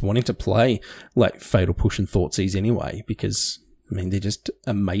you're just wanting to play Fatal Push and Thoughtseize anyway, because, they're just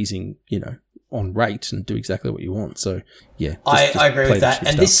amazing, on rate and do exactly what you want. So, yeah. I agree with that.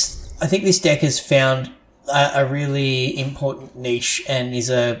 And I think this deck has found a really important niche and is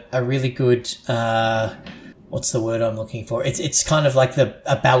a really good, what's the word I'm looking for? It's kind of like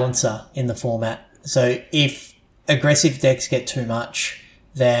a balancer in the format. So if aggressive decks get too much,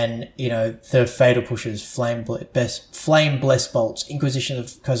 then, the Fatal Pushers, Flame Blessed Bolts, Inquisition of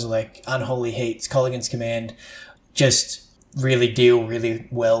Kozilek, Unholy Heats, Colligan's Command, just really deal really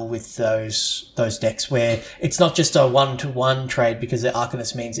well with those decks where it's not just a 1-to-1 trade because the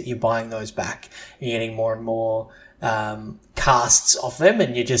Arcanist means that you're buying those back. You're getting more and more casts off them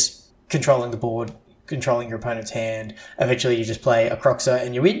and you're just controlling the board, controlling your opponent's hand. Eventually you just play a Croxa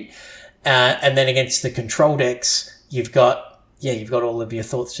and you win. And then against the control decks, you've got all of your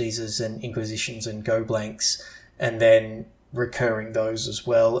Thoughtseizers and Inquisitions and Go Blanks and then recurring those as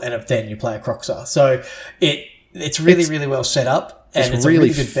well. And then you play a Croxa. So it's really well set up, and it's really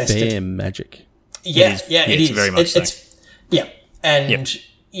a really good fair Magic. It is very much so.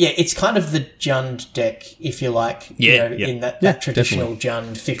 It's kind of the Jund deck, if you like. In that traditional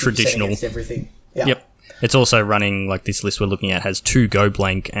Jund 50% against everything. Yeah. Yep. It's also running, like this list we're looking at has 2 Go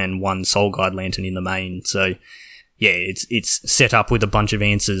Blank and 1 Soul Guide Lantern in the main. So it's set up with a bunch of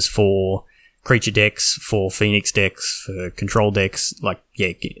answers for creature decks, for Phoenix decks, for control decks.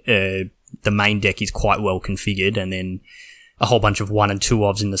 The main deck is quite well configured, and then a whole bunch of 1 and 2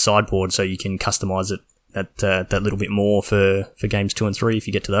 ofs in the sideboard, so you can customize it that little bit more for games 2 and 3 if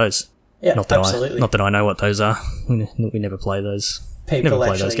you get to those. Yeah, absolutely. Not that I know what those are. We never play those. People never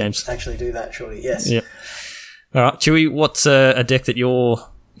play those games. Actually do that, surely. Yes. Yeah. All right, Chewy. What's a deck that you're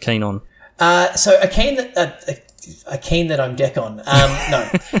keen on? So a keen that I'm deck on. No,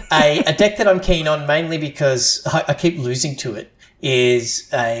 a deck that I'm keen on mainly because I keep losing to it. Is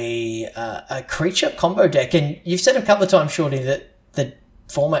a creature combo deck, and you've said a couple of times, Shorty, that the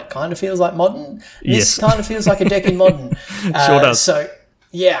format kind of feels like Modern. This kind of feels like a deck in Modern. Sure does. So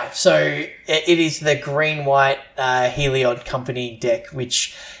it is the green-white Heliod Company deck,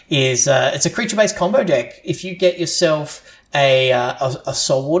 which is it's a creature-based combo deck. If you get yourself a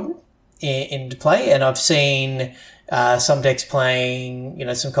Soul Warden into play, and I've seen some decks playing,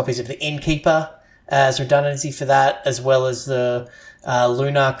 some copies of the Innkeeper as redundancy for that, as well as the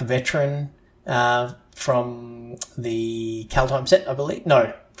Lunarch Veteran from the Kaldheim set, I believe.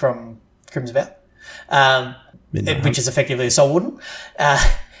 No, from Crimson Vow, which is effectively a Soul Warden.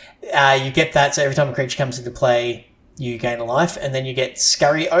 You get that, so every time a creature comes into play, you gain a life, and then you get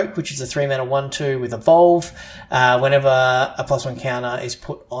Scurry Oak, which is a 3-mana 1/2 with Evolve. Whenever a +1 counter is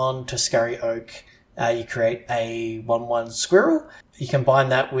put on to Scurry Oak, you create a 1/1 squirrel. You combine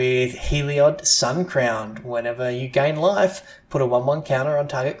that with Heliod Suncrown. Whenever you gain life, put a 1/1 counter on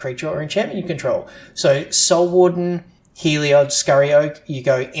target creature or enchantment you control. So Soul Warden, Heliod, Scurry Oak, you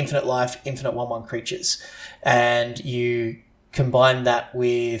go infinite life, infinite 1/1 creatures. And you combine that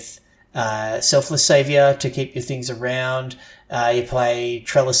with Selfless Savior to keep your things around. You play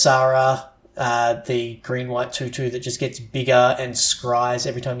Trelisara, the green-white 2/2 that just gets bigger and scries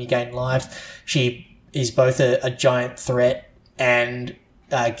every time you gain life. She is both a giant threat and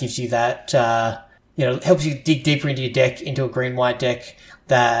gives you that, helps you dig deeper into your deck, into a green-white deck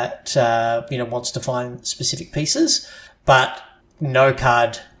that, wants to find specific pieces. But no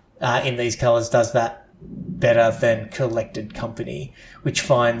card in these colours does that better than Collected Company, which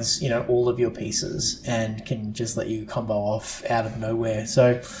finds, all of your pieces and can just let you combo off out of nowhere.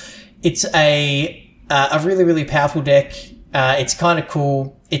 So it's a really, really powerful deck. It's kind of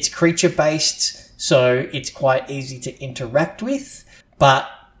cool. It's creature-based, so it's quite easy to interact with, but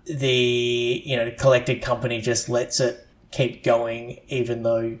the, Collected Company just lets it keep going, even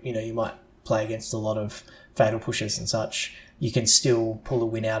though, you might play against a lot of Fatal Pushers and such. You can still pull a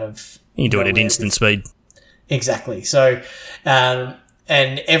win out of... You can do it at instant speed. Exactly. So,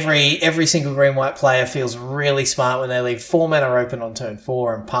 and every single green-white player feels really smart when they leave 4 mana open on turn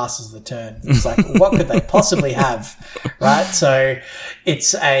 4 and passes the turn. It's like, what could they possibly have, right? So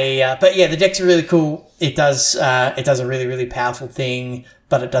it's but yeah, the deck's really cool. It does a really, really powerful thing,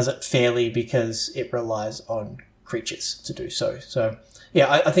 but it does it fairly because it relies on creatures to do so. So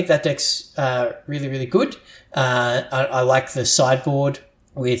yeah, I think that deck's really, really good. I like the sideboard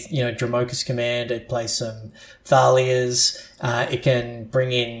with, Dromoka's Command. It plays some Thalias. It can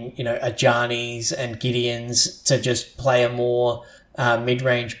bring in, Ajanis and Gideons to just play a more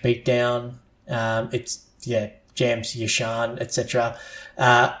mid-range beatdown. Jams Yashan, etc.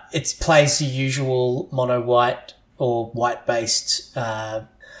 It plays the usual mono-white or white-based, I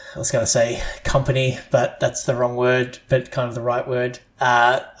was going to say company, but that's the wrong word, but kind of the right word,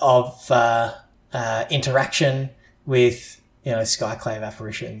 of interaction with Skyclave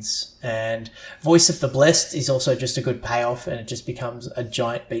Apparitions. And Voice of the Blessed is also just a good payoff, and it just becomes a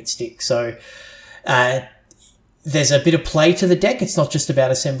giant beat stick. So there's a bit of play to the deck. It's not just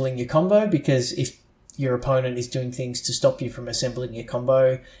about assembling your combo, because if your opponent is doing things to stop you from assembling your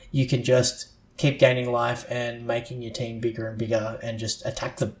combo, you can just keep gaining life and making your team bigger and bigger and just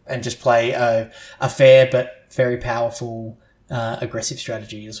attack them and just play a fair but very powerful aggressive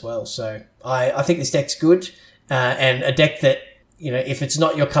strategy as well. So I think this deck's good, and a deck that, if it's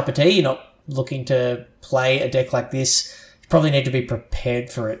not your cup of tea, you're not looking to play a deck like this, you probably need to be prepared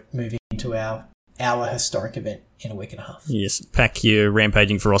for it moving into our historic event in a week and a half. Yes, pack your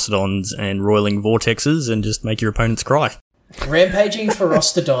Rampaging Ferocodons and Roiling Vortexes and just make your opponents cry. Rampaging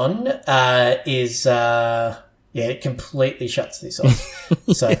Ferocodon is... it completely shuts this off.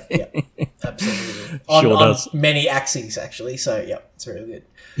 So, yeah, absolutely. On many axes, actually. So, yeah, it's really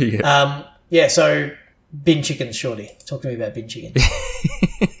good. Yeah. So bin chickens, Shorty. Talk to me about bin chicken.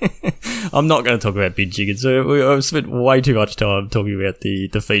 I'm not going to talk about bin chicken. So I've spent way too much time talking about the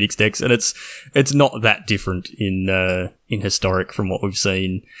Phoenix decks, and it's not that different in historic from what we've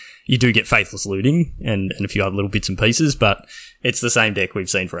seen. You do get Faithless Looting and a few other little bits and pieces, but it's the same deck we've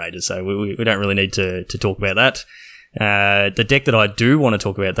seen for ages, so we don't really need to talk about that. The deck that I do want to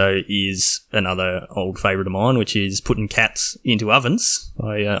talk about, though, is another old favourite of mine, which is putting cats into ovens.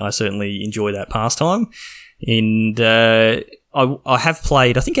 I certainly enjoy that pastime. And I have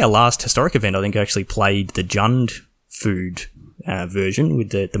played, I think our last historic event, I actually played the Jund food version with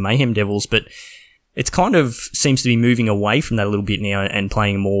the Mayhem Devils, but it's kind of seems to be moving away from that a little bit now and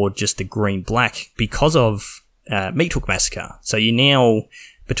playing more just the green-black because of Meat Hook Massacre. So you now,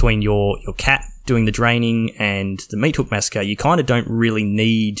 between your cat doing the draining and the Meat Hook Massacre, you kind of don't really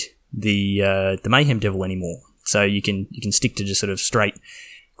need the Mayhem Devil anymore. So you can stick to just sort of straight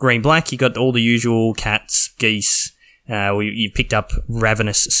green-black. You got all the usual cats, geese. You picked up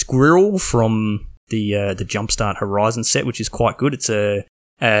Ravenous Squirrel from the Jumpstart Horizon set, which is quite good. It's a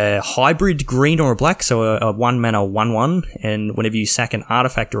hybrid green or a black, so a 1-mana 1/1, and whenever you sack an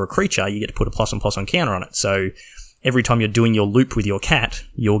artifact or a creature, you get to put a +1/+1 counter on it. So every time you're doing your loop with your cat,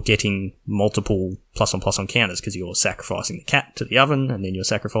 you're getting multiple +1/+1 counters because you're sacrificing the cat to the oven, and then you're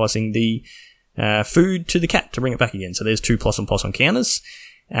sacrificing the food to the cat to bring it back again. So there's 2 +1/+1 counters.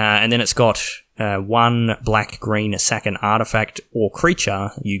 And then it's got 1 black-green, sack an artifact or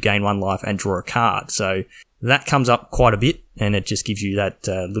creature, you gain 1 life and draw a card. So that comes up quite a bit, and it just gives you that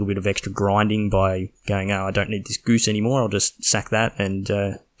little bit of extra grinding by going, I don't need this goose anymore, I'll just sack that and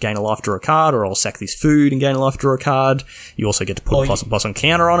gain a life, draw a card, or I'll sack this food and gain a life, draw a card. You also get to put a +1/+1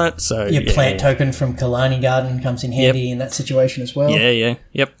 counter on it. So your plant token from Kalani Garden comes in handy in that situation as well.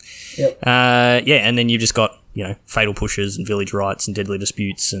 Yep. And then you've just got, Fatal Pushes and Village Rites and Deadly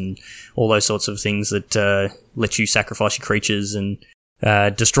Disputes and all those sorts of things that let you sacrifice your creatures and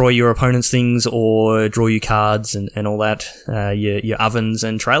destroy your opponent's things or draw you cards and all that. Your ovens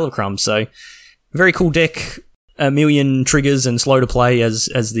and Trail of Crumbs. So very cool deck. A million triggers and slow to play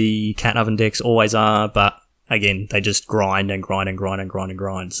as the cat oven decks always are, but again, they just grind and grind and grind and grind and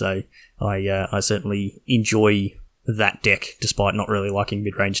grind. So I certainly enjoy that deck despite not really liking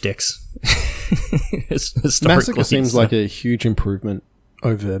mid-range decks. Massacre seems like a huge improvement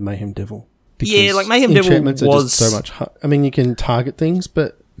over Mayhem Devil. Yeah, like Mayhem Devil was just so much. You can target things,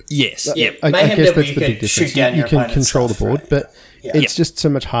 but yes, I guess that's the big difference. You can control the board, but it's just so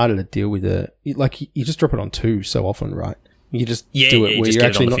much harder to deal with it. You just drop it on 2 so often, right? You just do it where you're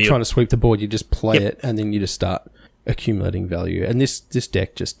actually not trying to sweep the board. You just play it, and then you just start accumulating value. And this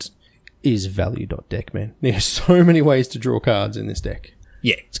deck just is value.deck, man. There's so many ways to draw cards in this deck.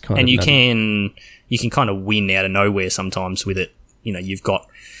 Yeah, it's kind and of you nutty. can kind of win out of nowhere sometimes with it. You've got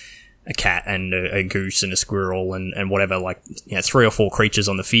a cat and a goose and a squirrel and whatever, 3 or 4 creatures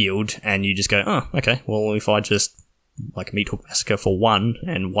on the field, and you just go, oh, okay, well, if I just Meat Hook Massacre for 1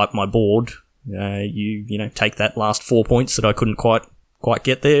 and wipe my board, you take that last 4 points that I couldn't quite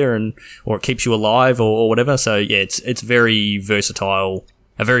get there, or it keeps you alive or whatever. So yeah, it's very versatile.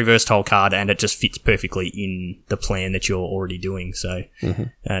 A very versatile card, and it just fits perfectly in the plan that you're already doing. So,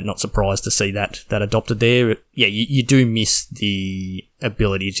 not surprised to see that adopted there. Yeah, you do miss the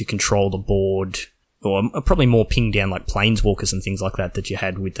ability to control the board, or probably more ping down like Planeswalkers and things like that you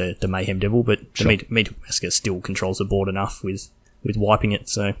had with the Mayhem Devil. But the Meat Hook Massacre still controls the board enough with wiping it.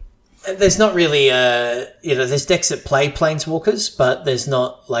 So. There's not really, there's decks that play Planeswalkers, but there's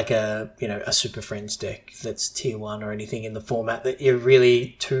not like a Super Friends deck that's tier 1 or anything in the format that you're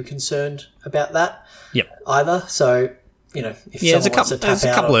really too concerned about that. Yep. Either. So, if someone wants to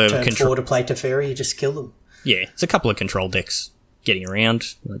tap out on turn 4 to play Teferi, you just kill them. Yeah, it's a couple of control decks getting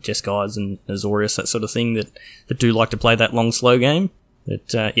around, like Jeskai and Azorius, that sort of thing, that do like to play that long, slow game. But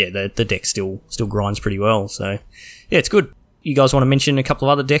the deck still grinds pretty well. So yeah, it's good. You guys want to mention a couple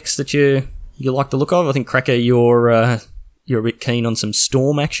of other decks that you like the look of? I think Cracker, you're a bit keen on some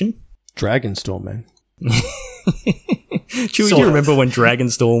Storm action. Dragonstorm, man. Chewie, do you remember when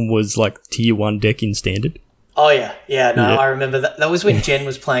Dragonstorm was like tier 1 deck in Standard? Oh, yeah. I remember that. That was when Jen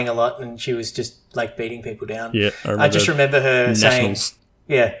was playing a lot and she was just, like, beating people down. Yeah, I just remember her Nationals.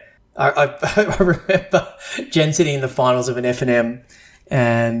 saying... Yeah. I remember Jen sitting in the finals of an F&M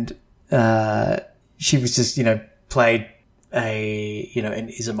and she was just, played an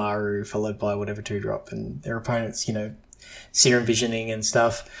Izumaru followed by whatever 2-drop, and their opponents, Serum Visioning and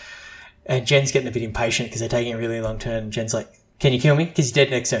stuff. And Jen's getting a bit impatient because they're taking a really long turn. Jen's like, "Can you kill me? Because you're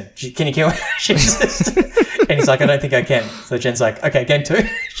dead next turn. Can you kill me?" And he's like, "I don't think I can." So Jen's like, "Okay, game 2."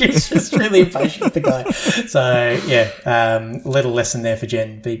 She's just really impatient with the guy. So yeah, little lesson there for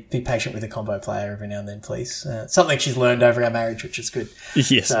Jen. Be patient with a combo player every now and then, please. Something she's learned over our marriage, which is good.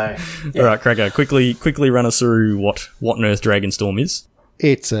 Yes. So, yeah. All right, Cracker, quickly run us through what on earth Dragonstorm is.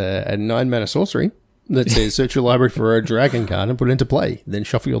 It's a 9-mana sorcery that says search your library for a dragon card and put it into play. Then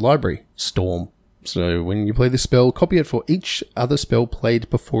shuffle your library. Storm. So when you play this spell, copy it for each other spell played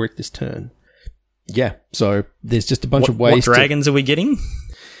before it this turn. Yeah, so there's just a bunch of ways. What dragons are we getting?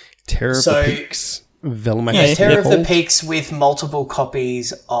 Terror of the Peaks, Velmac. Yeah, Terror of the Peaks with multiple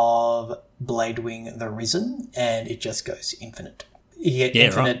copies of Bladewing the Risen, and it just goes infinite. You get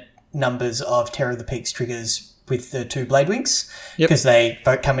infinite numbers of Terror of the Peaks triggers with the 2 Bladewings, because they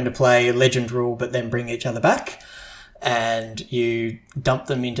both come into play, legend rule, but then bring each other back. And you dump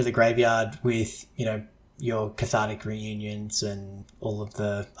them into the graveyard with, your Cathartic Reunions and all of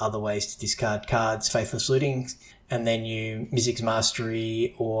the other ways to discard cards, Faithless Looting, and then you Mizzix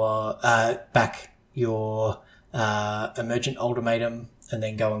Mastery or back your Emergent Ultimatum and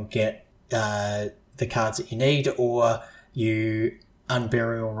then go and get the cards that you need, or you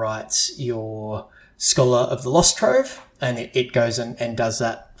Unburial Rights your Scholar of the Lost Trove, and it goes and does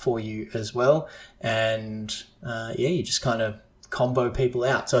that for you as well. And you just kind of combo people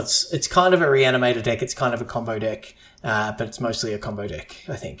out. So it's kind of a reanimator deck. It's kind of a combo deck, but it's mostly a combo deck,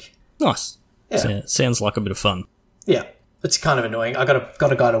 I think. Nice. Yeah. Sounds like a bit of fun. Yeah, it's kind of annoying. I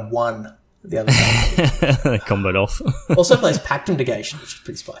got a guy to 1 the other day. Comboed off. Also plays Pactum Negation, which is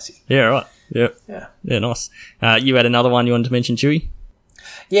pretty spicy. Yeah, right. Yep. Yeah, nice. You had another one you wanted to mention, Chewie?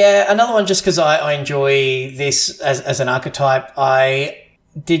 Yeah, another one just because I enjoy this as an archetype. I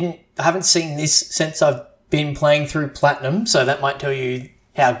haven't seen this since I've been playing through Platinum, so that might tell you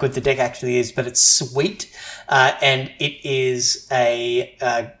how good the deck actually is, but it's sweet. And it is a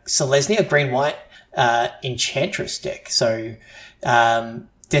Selesnya green-white Enchantress deck. So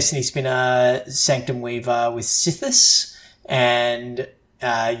Destiny Spinner, Sanctum Weaver with Sithis, and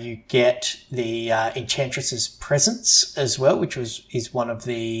you get the Enchantress's Presence as well, which is one of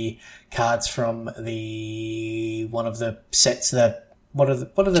the cards from one of the sets that what are the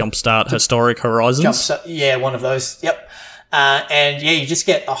Jumpstart Historic Horizons? One of those. Yep. And you just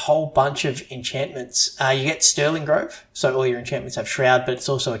get a whole bunch of enchantments. You get Sterling Grove, so all your enchantments have Shroud, but it's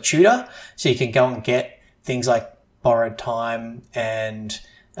also a tutor, so you can go and get things like Borrowed Time and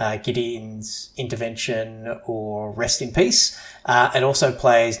Gideon's Intervention or Rest in Peace. It also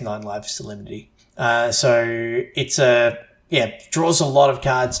plays 9 Lives Solemnity. So it's draws a lot of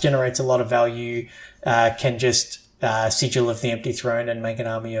cards, generates a lot of value, can just Sigil of the Empty Throne and make an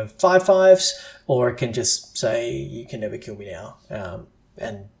army of 5/5s, or it can just say, "You can never kill me now,"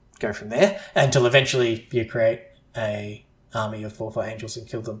 and go from there until eventually you create a army of 4/4 angels and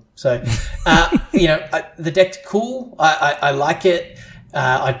kill them. So, the deck's cool. I like it.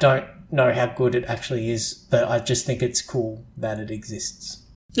 I don't know how good it actually is, but I just think it's cool that it exists.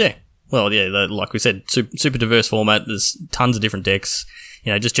 Yeah. Well, yeah, like we said, super diverse format. There's tons of different decks.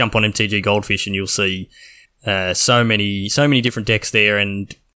 Just jump on MTG Goldfish and you'll see so many different decks there.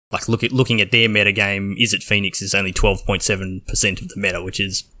 And like looking at their meta game, Izzet Phoenix is only 12.7% of the meta, which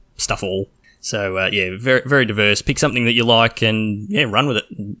is stuff all. So very very diverse. Pick something that you like and run with it.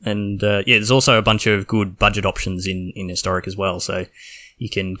 And there's also a bunch of good budget options in Historic as well. So you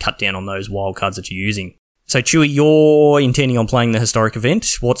can cut down on those wild cards that you're using. So Chewie, you're intending on playing the Historic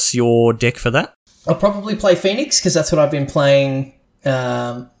event. What's your deck for that? I'll probably play Phoenix because that's what I've been playing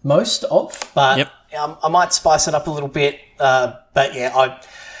most of. But I might spice it up a little bit. But yeah,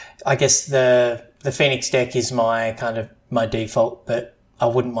 I guess the Phoenix deck is my kind of my default. But I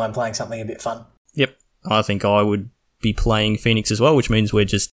wouldn't mind playing something a bit fun. Yep, I think I would be playing Phoenix as well, which means we're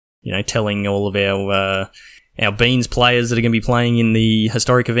just telling all of our Beans players that are going to be playing in the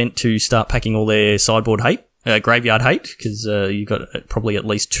Historic event to start packing all their sideboard hate. Graveyard Hate, because you've got probably at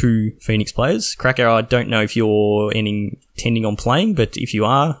least 2 Phoenix players. Cracker, I don't know if you're intending on playing, but if you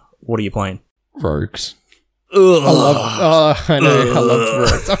are, what are you playing? Rogues. Ugh. I know. I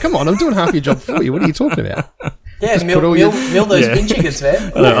love rogues. Oh, come on. I'm doing half your job for you. What are you talking about? Yeah, mill those bin chickens,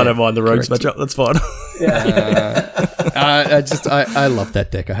 man. I don't mind the Rogues matchup. That's fine. I love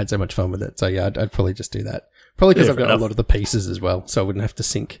that deck. I had so much fun with it. So yeah, I'd probably just do that. Probably because I've got a lot of the pieces as well, so I wouldn't have to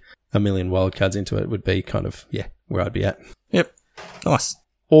sink a million wildcards into it. Would be kind of, where I'd be at. Yep. Nice.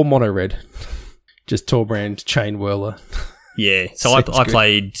 Or mono red. Just Torbrand, Chain Whirler. Yeah. So I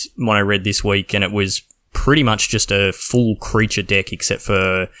played mono red this week, and it was pretty much just a full creature deck except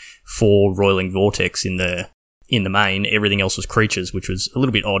for 4 Roiling Vortex in the main. Everything else was creatures, which was a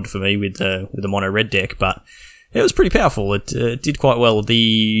little bit odd for me with the mono red deck, but it was pretty powerful. It did quite well.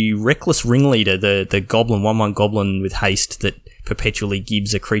 The Reckless Ringleader, the goblin, 1/1 goblin with haste that perpetually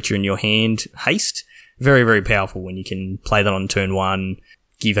gives a creature in your hand haste. Very, very powerful when you can play that on turn 1,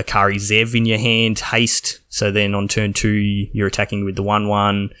 give a Kari Zev in your hand haste, so then on turn 2 you're attacking with the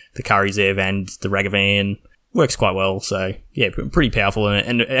 1/1, the Kari Zev and the Ragavan. Works quite well, so yeah, pretty powerful,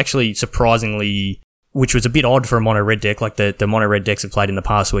 and actually surprisingly, which was a bit odd for a mono red deck, like the mono red decks have played in the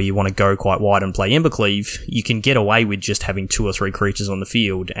past where you want to go quite wide and play Embercleave, you can get away with just having 2 or 3 creatures on the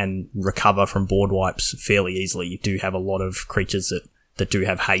field and recover from board wipes fairly easily. You do have a lot of creatures that do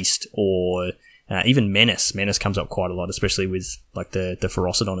have haste, or even Menace. Menace comes up quite a lot, especially with like the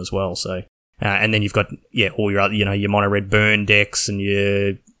Ferocidon as well. So, and then you've got all your other, your mono red burn decks and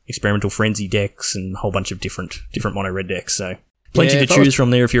your Experimental Frenzy decks and a whole bunch of different mono red decks. So. Plenty to choose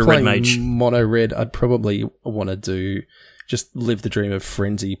from there if you're a red mage. Mono red, I'd probably want to do just live the dream of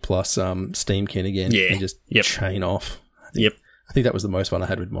Frenzy plus Steamkin again, and just chain off. I think that was the most fun I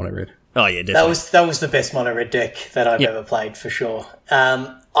had with mono red. Oh yeah, definitely. That was the best mono red deck that I've ever played for sure.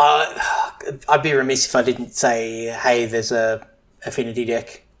 I'd be remiss if I didn't say, hey, there's a affinity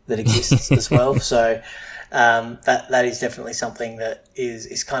deck that exists as well. So that is definitely something that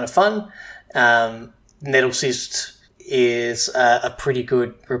is kind of fun. Nettlecyst is a pretty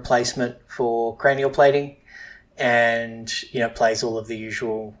good replacement for cranial plating, and plays all of the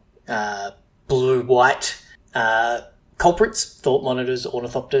usual blue-white culprits, Thought Monitors,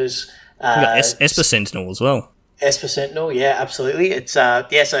 Ornithopters. You got Esper Sentinel as well. Esper Sentinel, yeah, absolutely. It's so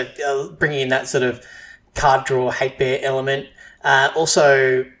bringing in that sort of card draw hate bear element.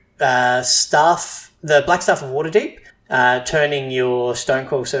 Also, Staff, the Black Staff of Waterdeep, turning your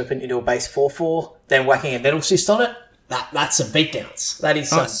Stonecoil Serpent into a base 4/4, then whacking a Nettlecyst on it. That's some beatdowns. That is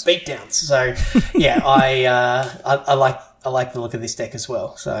some beatdowns. So, yeah, I like the look of this deck as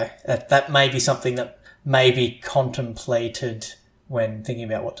well. So that may be something that may be contemplated when thinking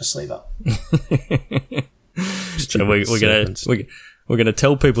about what to sleeve up. So we're gonna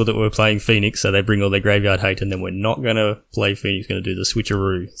tell people that we're playing Phoenix, so they bring all their Graveyard Hate, and then we're not gonna play Phoenix. We're gonna do the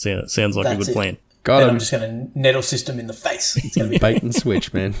switcheroo. Sounds like a good plan. Then I'm just gonna Nettle System in the face. It's gonna be bait and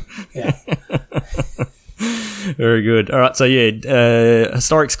switch, man. Yeah. Very good. All right, so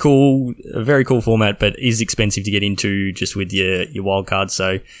Historic's cool, a very cool format, but is expensive to get into just with your wild cards.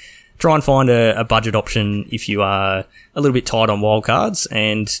 So try and find a budget option if you are a little bit tight on wild cards,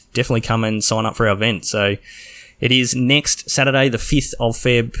 and definitely come and sign up for our event. So it is next Saturday, the 5th of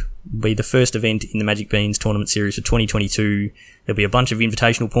Feb, will be the first event in the Magic Beans tournament series for 2022. There'll be a bunch of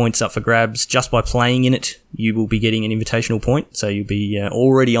invitational points up for grabs. Just by playing in it, you will be getting an invitational point, so you'll be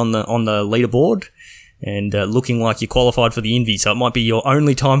already on the leaderboard. And looking like you're qualified for the Invy. So it might be your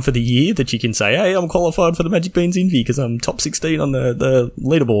only time for the year that you can say, hey, I'm qualified for the Magic Beans Invy because I'm top 16 on the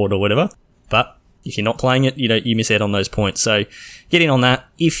leaderboard or whatever. But if you're not playing it, you miss out on those points. So get in on that.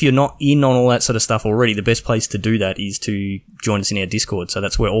 If you're not in on all that sort of stuff already, the best place to do that is to join us in our Discord. So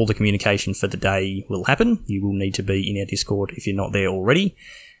that's where all the communication for the day will happen. You will need to be in our Discord if you're not there already.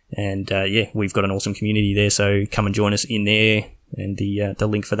 And we've got an awesome community there, so come and join us in there. And the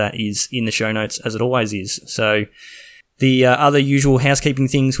link for that is in the show notes, as it always is. So the other usual housekeeping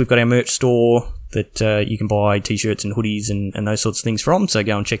things, we've got our merch store that you can buy t-shirts and hoodies and those sorts of things from, so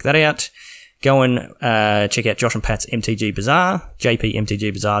go and check that out. Go and check out Josh and Pat's MTG Bazaar,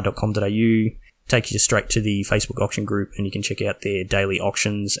 jpmtgbazaar.com.au. Takes you straight to the Facebook auction group, and you can check out their daily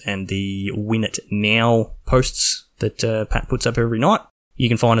auctions and the Win It Now posts that Pat puts up every night. You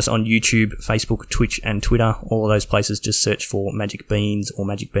can find us on YouTube, Facebook, Twitch, and Twitter. All of those places, just search for Magic Beans or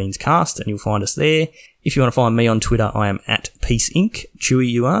Magic Beans Cast, and you'll find us there. If you want to find me on Twitter, I am at Peace Inc. Chewy,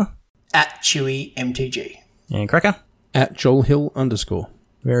 you are? At Chewy MTG. And Cracker? At JoelHill_.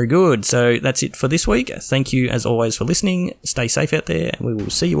 Very good. So that's it for this week. Thank you, as always, for listening. Stay safe out there, and we will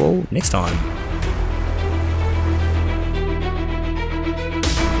see you all next time.